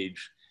op-ed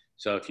page.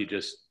 So if you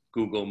just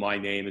Google my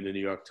name in the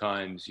New York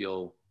Times,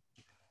 you'll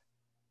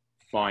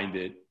find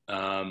it.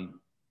 And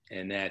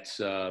that's,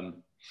 my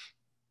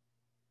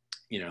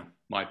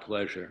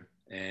pleasure.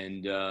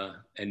 And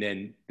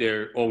then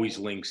there are always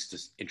links to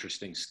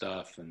interesting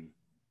stuff and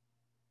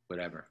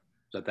whatever.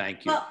 So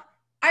thank you. Well,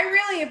 I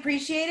really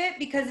appreciate it,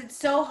 because it's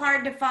so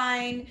hard to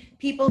find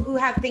people who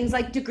have things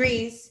like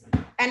degrees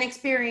and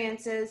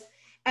experiences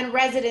and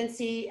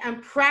residency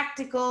and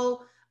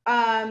practical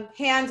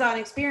hands-on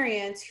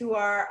experience who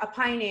are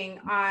opining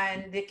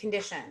on the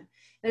condition.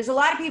 There's a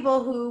lot of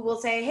people who will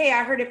say, hey,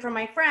 I heard it from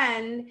my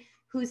friend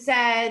who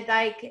said,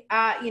 like,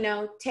 I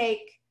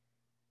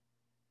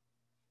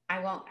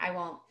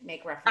won't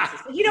make references,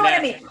 but you know what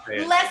I mean?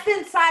 Less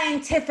than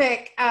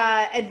scientific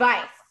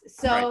advice.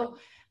 So,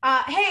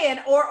 hey,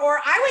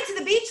 or I went to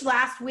the beach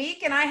last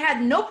week and I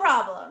had no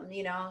problem,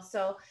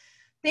 so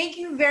thank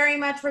you very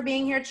much for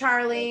being here,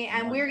 Charlie.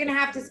 And we're going to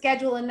have to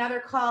schedule another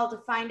call to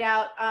find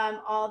out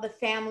all the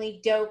family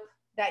dope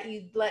that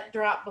you let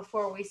drop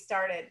before we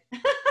started.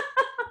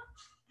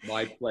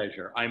 My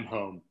pleasure. I'm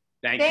home.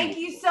 Thank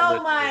you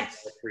so much.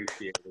 I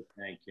appreciate it.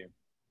 Thank you.